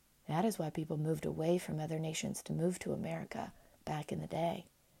 That is why people moved away from other nations to move to America back in the day.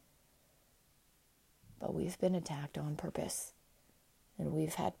 But we've been attacked on purpose. And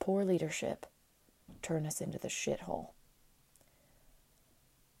we've had poor leadership turn us into the shithole.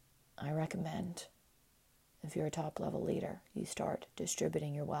 I recommend, if you're a top-level leader, you start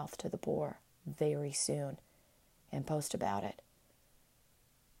distributing your wealth to the poor very soon and post about it.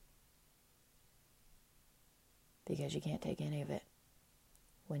 Because you can't take any of it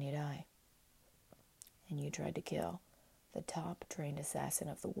when you die. And you tried to kill the top trained assassin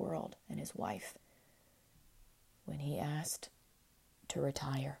of the world and his wife when he asked to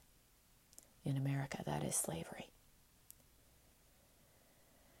retire. In America, that is slavery.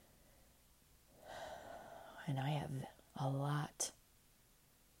 And I have a lot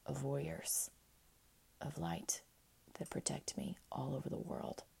of warriors of light that protect me all over the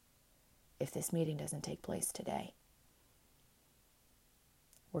world. If this meeting doesn't take place today,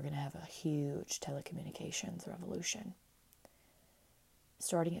 we're going to have a huge telecommunications revolution.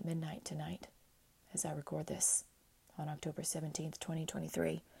 Starting at midnight tonight, as I record this on October 17th,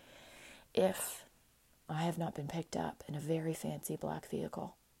 2023. If I have not been picked up in a very fancy black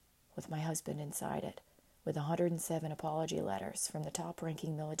vehicle with my husband inside it, with 107 apology letters from the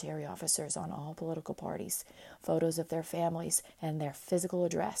top-ranking military officers on all political parties, photos of their families and their physical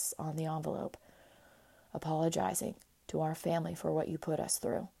address on the envelope, apologizing to our family for what you put us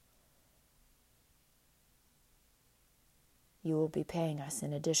through, you will be paying us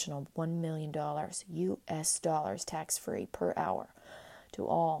an additional $1 million US dollars tax-free per hour to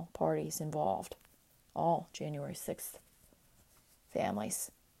all parties involved, all January 6th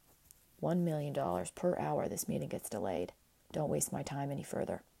families. $1 million per hour this meeting gets delayed. Don't waste my time any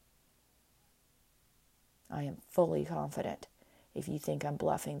further. I am fully confident. If you think I'm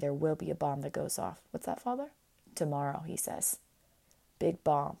bluffing, there will be a bomb that goes off. What's that, Father? Tomorrow, he says. Big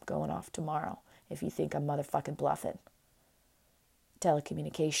bomb going off tomorrow if you think I'm motherfucking bluffing.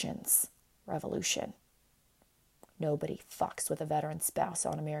 Telecommunications Revolution. Nobody fucks with a veteran spouse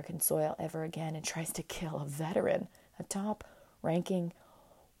on American soil ever again and tries to kill a veteran, a top-ranking,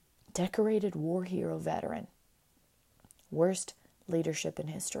 decorated war hero veteran. Worst leadership in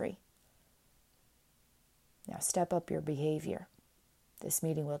history. Now step up your behavior. This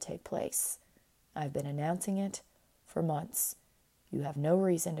meeting will take place. I've been announcing it for months. You have no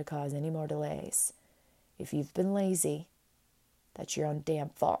reason to cause any more delays. If you've been lazy, that's your own damn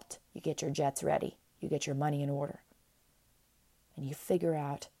fault. You get your jets ready. You get your money in order. And you figure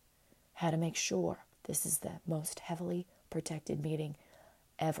out how to make sure this is the most heavily protected meeting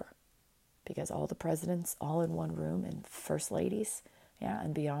ever. Because all the presidents all in one room and first ladies,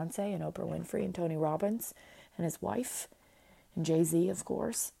 and Beyoncé and Oprah Winfrey and Tony Robbins and his wife and Jay-Z, of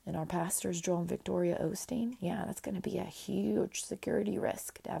course, and our pastors, Joel and Victoria Osteen. Yeah, that's going to be a huge security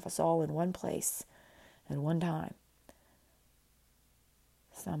risk to have us all in one place at one time.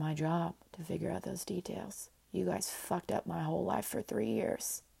 It's not my job to figure out those details. You guys fucked up my whole life for 3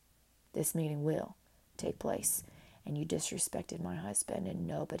 years. This meeting will take place. And you disrespected my husband, and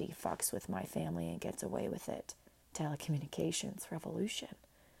nobody fucks with my family and gets away with it. Telecommunications Revolution.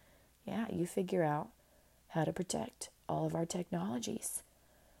 Yeah, you figure out how to protect all of our technologies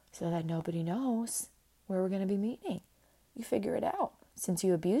so that nobody knows where we're going to be meeting. You figure it out. Since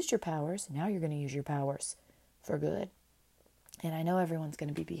you abused your powers, now you're going to use your powers for good. And I know everyone's going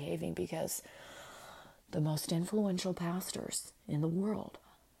to be behaving because the most influential pastors in the world,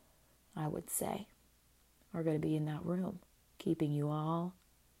 I would say, are going to be in that room, keeping you all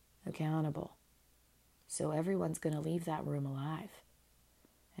accountable. So everyone's going to leave that room alive.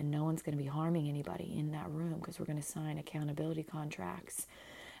 And no one's going to be harming anybody in that room, because we're going to sign accountability contracts.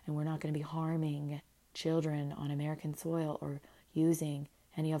 And we're not going to be harming children on American soil or using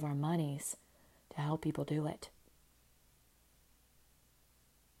any of our monies to help people do it.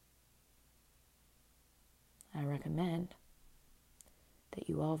 I recommend that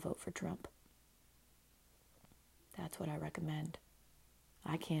you all vote for Trump. That's what I recommend.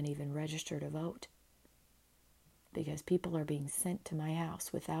 I can't even register to vote because people are being sent to my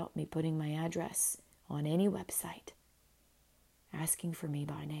house without me putting my address on any website, asking for me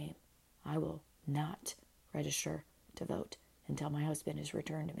by name. I will not register to vote until my husband is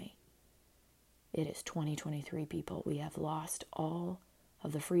returned to me. It is 2023, people. We have lost all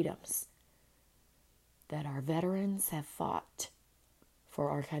of the freedoms that our veterans have fought for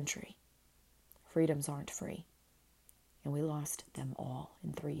our country. Freedoms aren't free. And we lost them all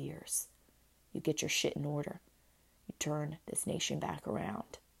in 3 years. You get your shit in order. You turn this nation back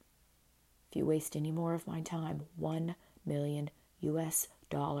around. If you waste any more of my time, $1 million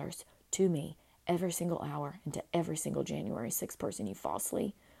to me every single hour into every single January 6th person you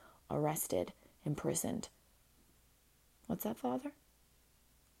falsely arrested, imprisoned. What's that, Father?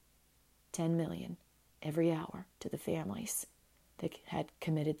 $10 million every hour to the families that had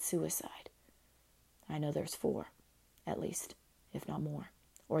committed suicide. I know there's 4, at least, if not more,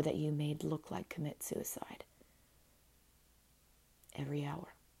 or that you made look like commit suicide. Every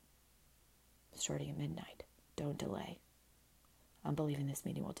hour, starting at midnight. Don't delay. I'm believing this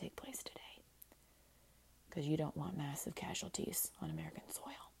meeting will take place today, because you don't want massive casualties on American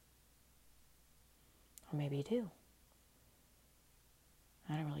soil. Or maybe you do.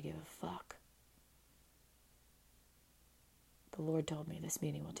 I don't really give a fuck. The Lord told me this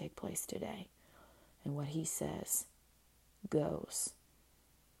meeting will take place today, and what he says goes.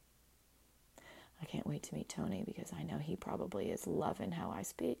 I can't wait to meet Tony, because I know he probably is loving how I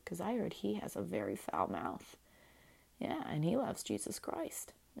speak, because I heard he has a very foul mouth. Yeah, and he loves Jesus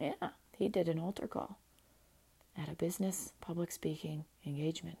Christ. Yeah, he did an altar call at a business public speaking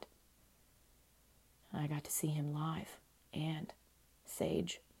engagement. I got to see him live and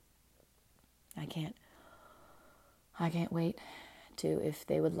Sage. I can't wait to, if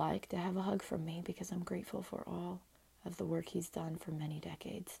they would like, to have a hug from me, because I'm grateful for all of the work he's done for many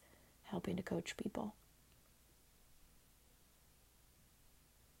decades, helping to coach people.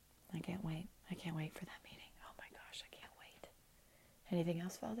 I can't wait. I can't wait for that meeting. Oh my gosh, I can't wait. Anything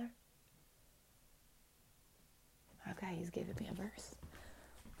else, Father? Okay, he's giving me a verse.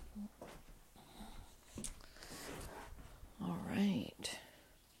 All right.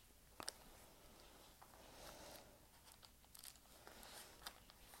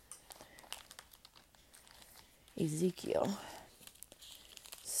 Ezekiel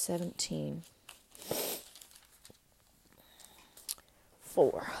 17:4.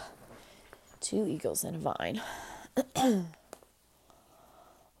 Two eagles and a vine.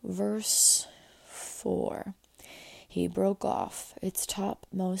 Verse 4. He broke off its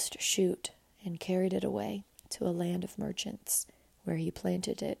topmost shoot and carried it away to a land of merchants, where he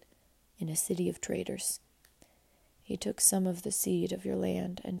planted it in a city of traders. He took some of the seed of your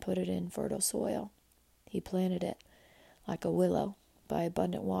land and put it in fertile soil. He planted it like a willow by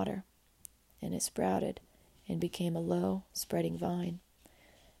abundant water, and it sprouted and became a low, spreading vine.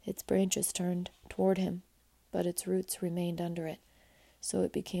 Its branches turned toward him, but its roots remained under it. So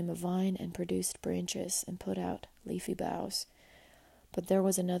it became a vine and produced branches and put out leafy boughs. But there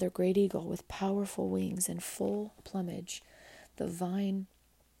was another great eagle with powerful wings and full plumage. The vine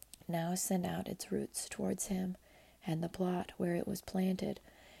now sent out its roots towards him and the plot where it was planted,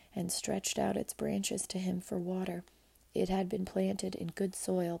 and stretched out its branches to him for water. It had been planted in good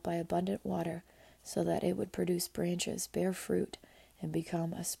soil by abundant water, so that it would produce branches, bear fruit, and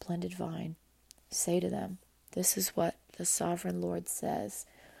become a splendid vine. Say to them, this is what the sovereign Lord says.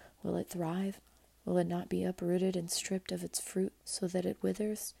 Will it thrive? Will it not be uprooted and stripped of its fruit so that it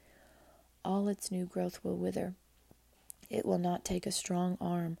withers? All its new growth will wither. It will not take a strong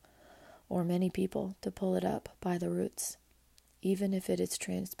arm or many people to pull it up by the roots. Even if it is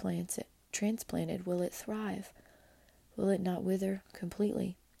transplanted, will it thrive? Will it not wither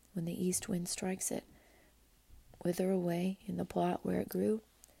completely when the east wind strikes it? Wither away in the plot where it grew?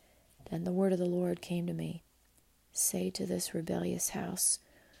 Then the word of the Lord came to me. Say to this rebellious house,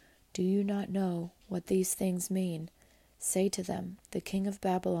 do you not know what these things mean? Say to them, the king of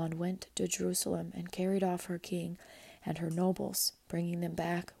Babylon went to Jerusalem and carried off her king and her nobles, bringing them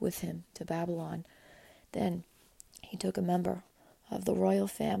back with him to Babylon. Then he took a member of the royal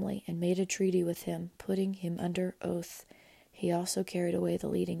family and made a treaty with him, putting him under oath. He also carried away the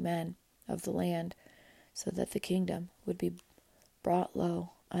leading men of the land, so that the kingdom would be brought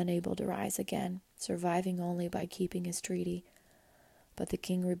low, unable to rise again, surviving only by keeping his treaty. But the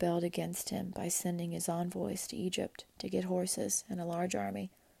king rebelled against him by sending his envoys to Egypt to get horses and a large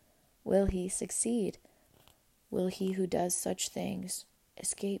army. Will he succeed? Will he who does such things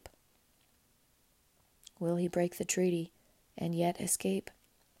escape? Will he break the treaty and yet escape?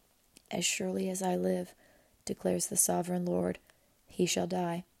 As surely as I live, declares the sovereign Lord, he shall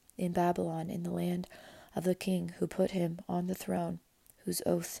die in Babylon, in the land of the king who put him on the throne, whose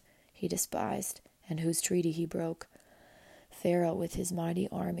oath he despised and whose treaty he broke. Pharaoh with his mighty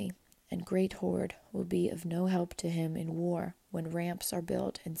army and great horde will be of no help to him in war when ramps are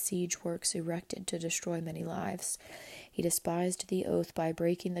built and siege works erected to destroy many lives. He despised the oath by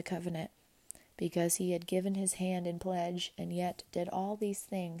breaking the covenant, because he had given his hand in pledge, and yet did all these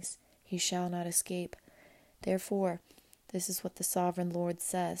things. He shall not escape. Therefore, this is what the sovereign Lord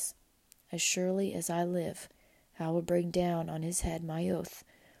says: as surely as I live, I will bring down on his head my oath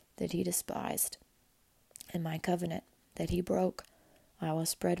that he despised, and my covenant that he broke. I will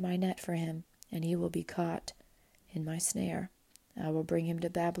spread my net for him, and he will be caught in my snare. I will bring him to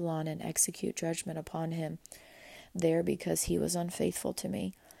Babylon and execute judgment upon him there, because he was unfaithful to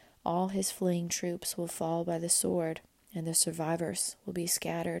me. All his fleeing troops will fall by the sword, and the survivors will be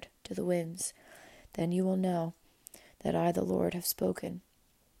scattered to the winds. Then you will know that I, the Lord, have spoken.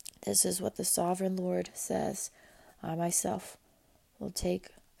 This is what the sovereign Lord says: I myself will take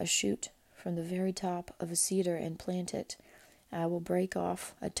a shoot from the very top of a cedar and plant it. I will break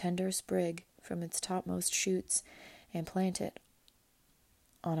off a tender sprig from its topmost shoots and plant it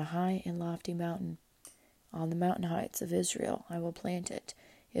on a high and lofty mountain. On the mountain heights of Israel I will plant it.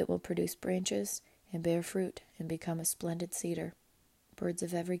 It will produce branches and bear fruit and become a splendid cedar. Birds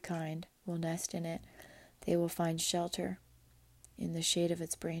of every kind will nest in it. They will find shelter in the shade of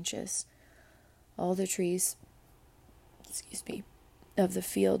its branches. All the trees, of the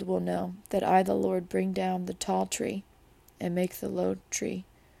field will know that I, the Lord, bring down the tall tree and make the low tree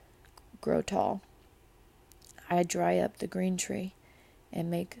grow tall. I dry up the green tree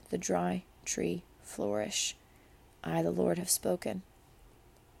and make the dry tree flourish. I, the Lord, have spoken,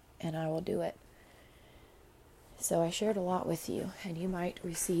 and I will do it. So I shared a lot with you, and you might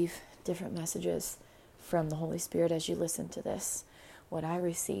receive different messages from the Holy Spirit as you listen to this. What I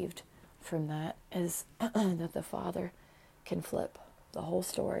received from that is that the Father can flip the whole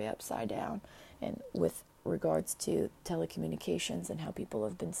story upside down, and with regards to telecommunications and how people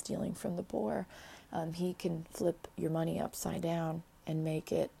have been stealing from the poor, he can flip your money upside down and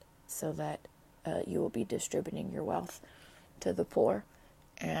make it so that you will be distributing your wealth to the poor,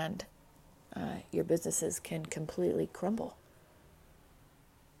 and your businesses can completely crumble.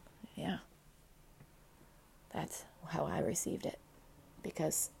 Yeah, that's how I received it,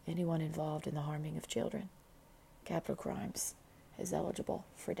 because anyone involved in the harming of children, capital crimes, is eligible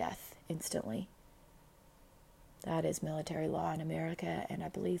for death instantly. That is military law in America, and I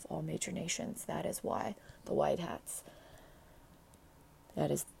believe all major nations. That is why the white hats,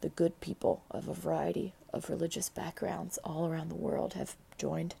 that is the good people of a variety of religious backgrounds all around the world, have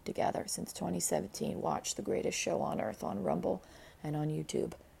joined together since 2017. Watch The Greatest Show on Earth on Rumble and on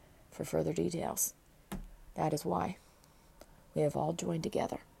YouTube for further details. That is why we have all joined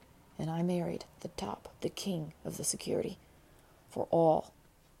together, and I married the king of the security for all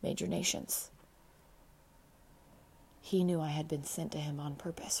major nations. He knew I had been sent to him on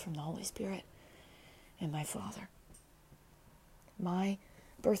purpose from the Holy Spirit, and my Father, my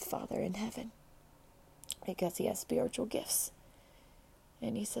birth father in heaven, because he has spiritual gifts.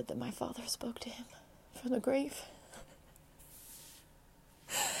 And he said that my Father spoke to him from the grave.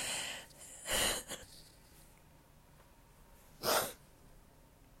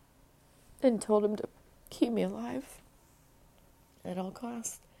 And told him to keep me alive at all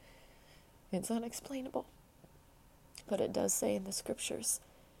costs. It's unexplainable, but it does say in the scriptures,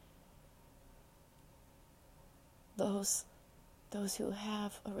 those who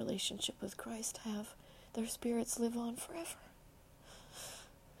have a relationship with Christ have their spirits live on forever.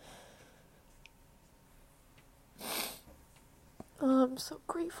 I'm so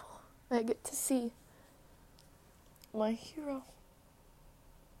grateful I get to see my hero,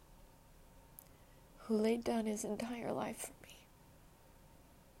 who laid down his entire life for me.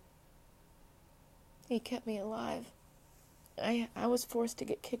 He kept me alive. I was forced to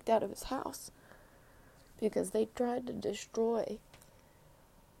get kicked out of his house because they tried to destroy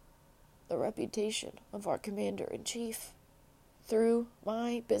the reputation of our commander-in-chief through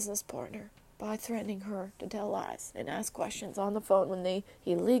my business partner, by threatening her to tell lies and ask questions on the phone when they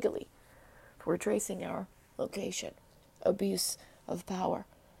illegally were tracing our location. Abuse of power,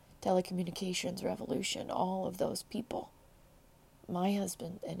 Telecommunications Revolution, all of those people. My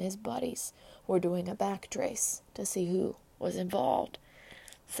husband and his buddies were doing a back trace to see who was involved.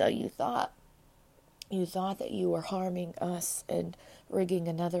 So you thought that you were harming us and rigging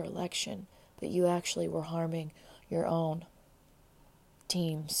another election, but you actually were harming your own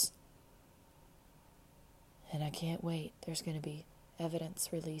teams. And I can't wait. There's going to be evidence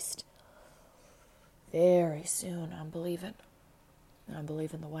released very soon, I'm believing. I'm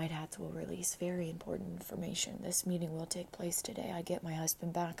believing the White Hats will release very important information. This meeting will take place today. I get my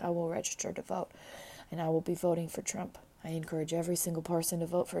husband back. I will register to vote, and I will be voting for Trump. I encourage every single person to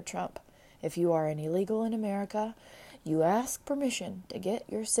vote for Trump. If you are an illegal in America, you ask permission to get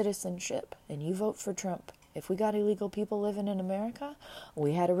your citizenship, and you vote for Trump. If we got illegal people living in America,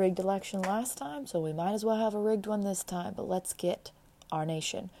 we had a rigged election last time, so we might as well have a rigged one this time. But let's get our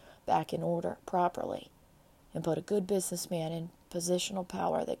nation back in order properly and put a good businessman in positional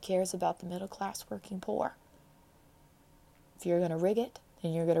power that cares about the middle class working poor. If you're going to rig it,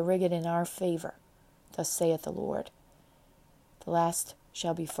 then you're going to rig it in our favor. Thus saith the Lord. The last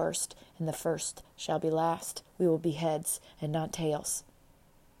shall be first, and the first shall be last. We will be heads and not tails.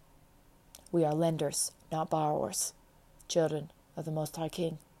 We are lenders, not borrowers, children of the Most High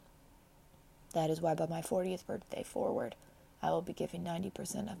King. That is why by my 40th birthday forward, I will be giving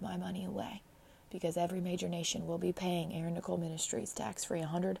 90% of my money away, because every major nation will be paying Erin Nicole Ministries tax-free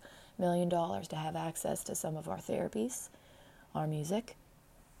 $100 million to have access to some of our therapies, our music,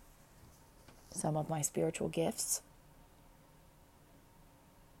 some of my spiritual gifts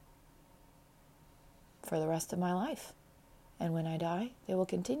for the rest of my life. And when I die, they will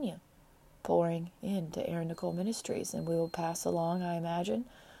continue pouring into Erin Nicole Ministries, and we will pass along, I imagine,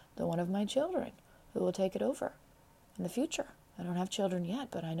 to one of my children who will take it over in the future. I don't have children yet,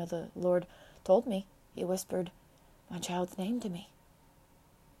 but I know the Lord told me. He whispered my child's name to me.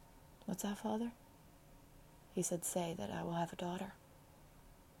 What's that, Father? He said, say that I will have a daughter.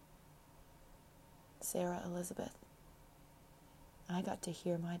 Sarah Elizabeth. I got to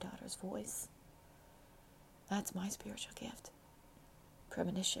hear my daughter's voice. That's my spiritual gift.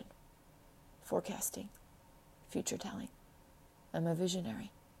 Premonition. Forecasting. Future telling. I'm a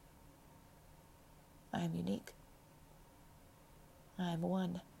visionary. I am unique. I am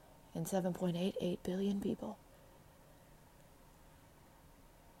one in 7.88 billion people.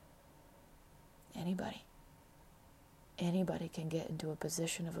 Anybody can get into a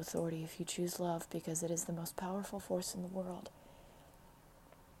position of authority if you choose love, because it is the most powerful force in the world.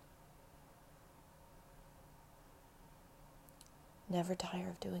 Never tire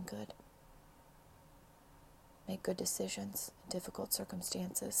of doing good. Make good decisions in difficult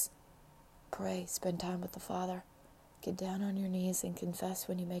circumstances. Pray, spend time with the Father. Get down on your knees and confess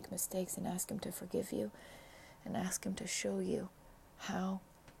when you make mistakes and ask Him to forgive you, and ask Him to show you how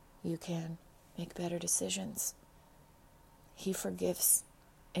you can make better decisions. He forgives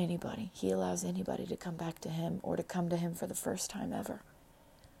anybody. He allows anybody to come back to Him, or to come to Him for the first time ever.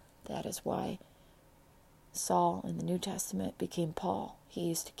 That is why Saul in the New Testament became Paul. He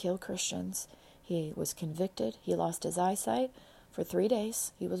used to kill Christians. He was convicted. He lost his eyesight for 3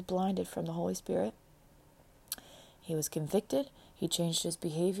 days. He was blinded from the Holy Spirit. He was convicted. He changed his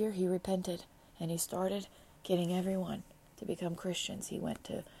behavior. He repented. And he started getting everyone to become Christians. He went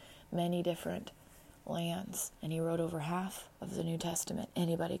to many different lands, and he wrote over half of the New Testament.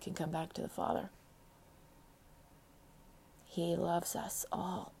 Anybody can come back to the Father. He loves us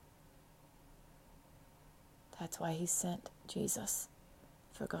all. That's why He sent Jesus.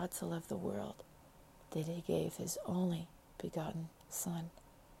 For God so loved the world that He gave His only begotten Son,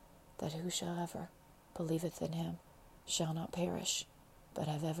 that whosoever believeth in Him shall not perish, but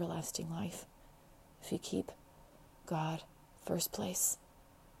have everlasting life. If you keep God first place,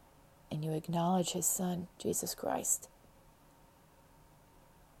 and you acknowledge His Son, Jesus Christ,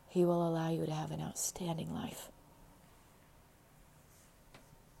 He will allow you to have an outstanding life.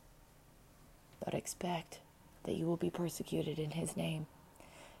 But expect that you will be persecuted in His name.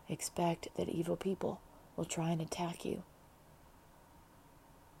 Expect that evil people will try and attack you.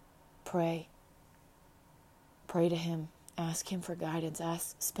 Pray. Pray to Him. Ask Him for guidance.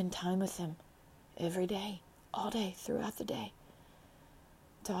 Spend time with Him every day, all day, throughout the day.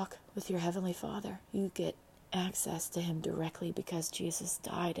 Talk with your Heavenly Father. You get access to Him directly because Jesus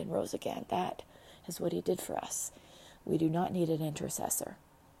died and rose again. That is what He did for us. We do not need an intercessor.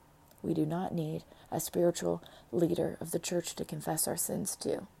 We do not need a spiritual leader of the church to confess our sins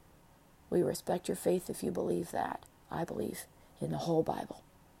to. We respect your faith if you believe that. I believe in the whole Bible.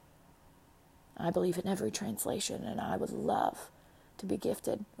 I believe in every translation, and I would love to be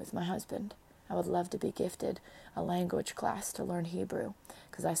gifted with my husband. I would love to be gifted a language class to learn Hebrew,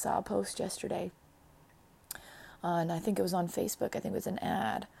 because I saw a post yesterday, and I think it was on Facebook. I think it was an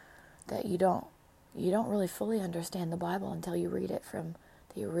ad that you don't really fully understand the Bible until you read it from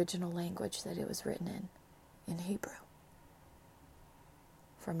the original language that it was written in Hebrew.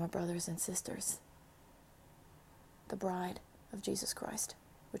 For my brothers and sisters, the bride of Jesus Christ,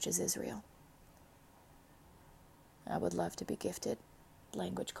 which is Israel. I would love to be gifted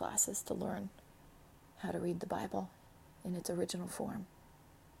language classes to learn how to read the Bible in its original form.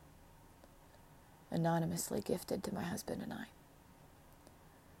 Anonymously gifted to my husband and I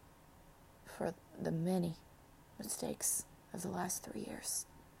for the many mistakes of the last 3 years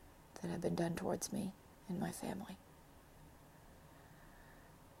that have been done towards me and my family.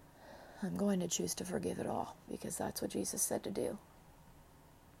 I'm going to choose to forgive it all, because that's what Jesus said to do.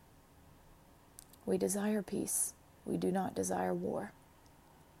 We desire peace. We do not desire war.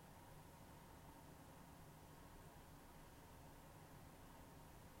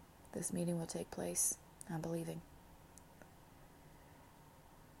 This meeting will take place, I'm believing.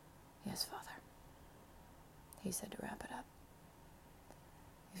 Yes, Father. He said to wrap it up.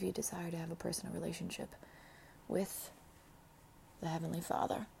 If you desire to have a personal relationship with the Heavenly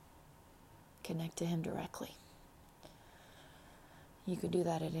Father, connect to Him directly. You can do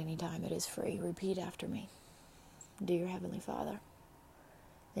that at any time. It is free. Repeat after me. Dear Heavenly Father,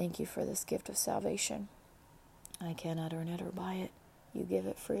 thank you for this gift of salvation. I cannot earn it or buy it. You give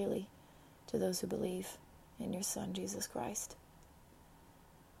it freely to those who believe in your Son, Jesus Christ.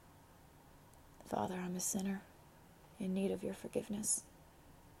 Father, I'm a sinner in need of your forgiveness.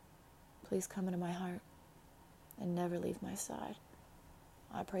 Please come into my heart and never leave my side.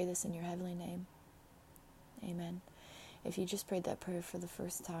 I pray this in your heavenly name. Amen. If you just prayed that prayer for the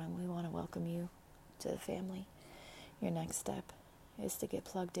first time, we want to welcome you to the family. Your next step is to get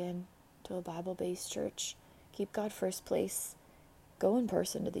plugged in to a Bible-based church. Keep God first place. Go in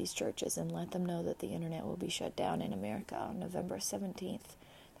person to these churches and let them know that the internet will be shut down in America on November 17th.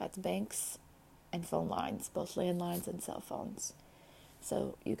 That's banks and phone lines, both landlines and cell phones.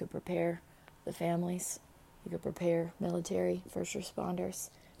 So you could prepare the families, you could prepare military, first responders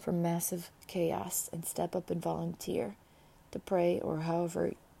for massive chaos, and step up and volunteer to pray, or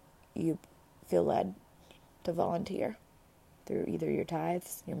however you feel led to volunteer through either your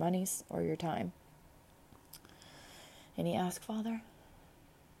tithes, your monies, or your time. Any ask, Father?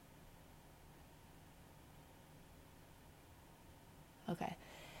 Okay.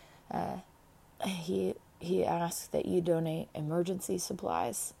 He asks that you donate emergency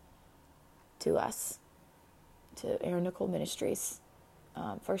supplies to us, to Erin Nicole Ministries,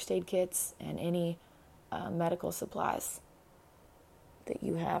 first aid kits, and any medical supplies that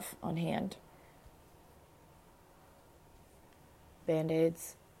you have on hand.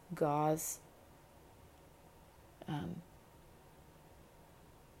 Band-aids, gauze,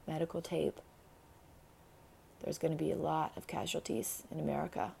 medical tape. There's going to be a lot of casualties in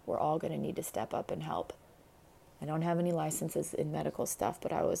America. We're all going to need to step up and help. I don't have any licenses in medical stuff,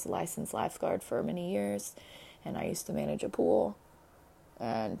 but I was a licensed lifeguard for many years, and I used to manage a pool.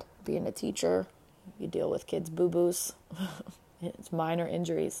 And being a teacher, you deal with kids' boo-boos. It's minor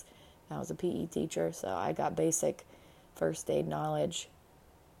injuries. I was a PE teacher, so I got basic first aid knowledge.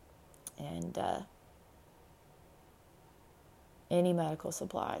 And any medical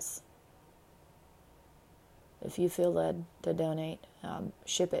supplies. If you feel led to donate,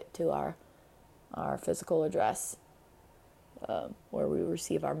 ship it to our physical address where we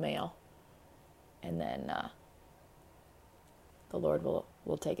receive our mail. And then the Lord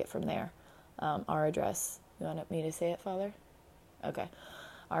will take it from there. Our address, you want me to say it, Father? Okay.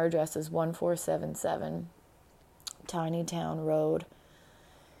 Our address is 1477 Tiny Town Road,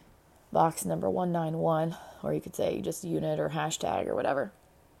 box number 191, or you could say just unit or hashtag or whatever.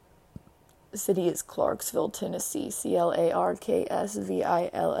 The city is Clarksville, Tennessee, Clarksville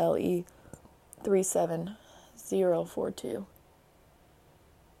 37042.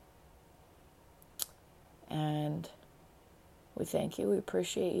 And we thank you. We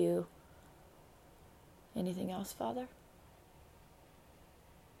appreciate you. Anything else, Father?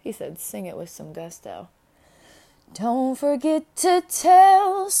 He said, sing it with some gusto. Don't forget to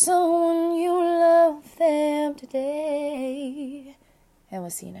tell someone you love them today. And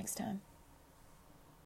we'll see you next time.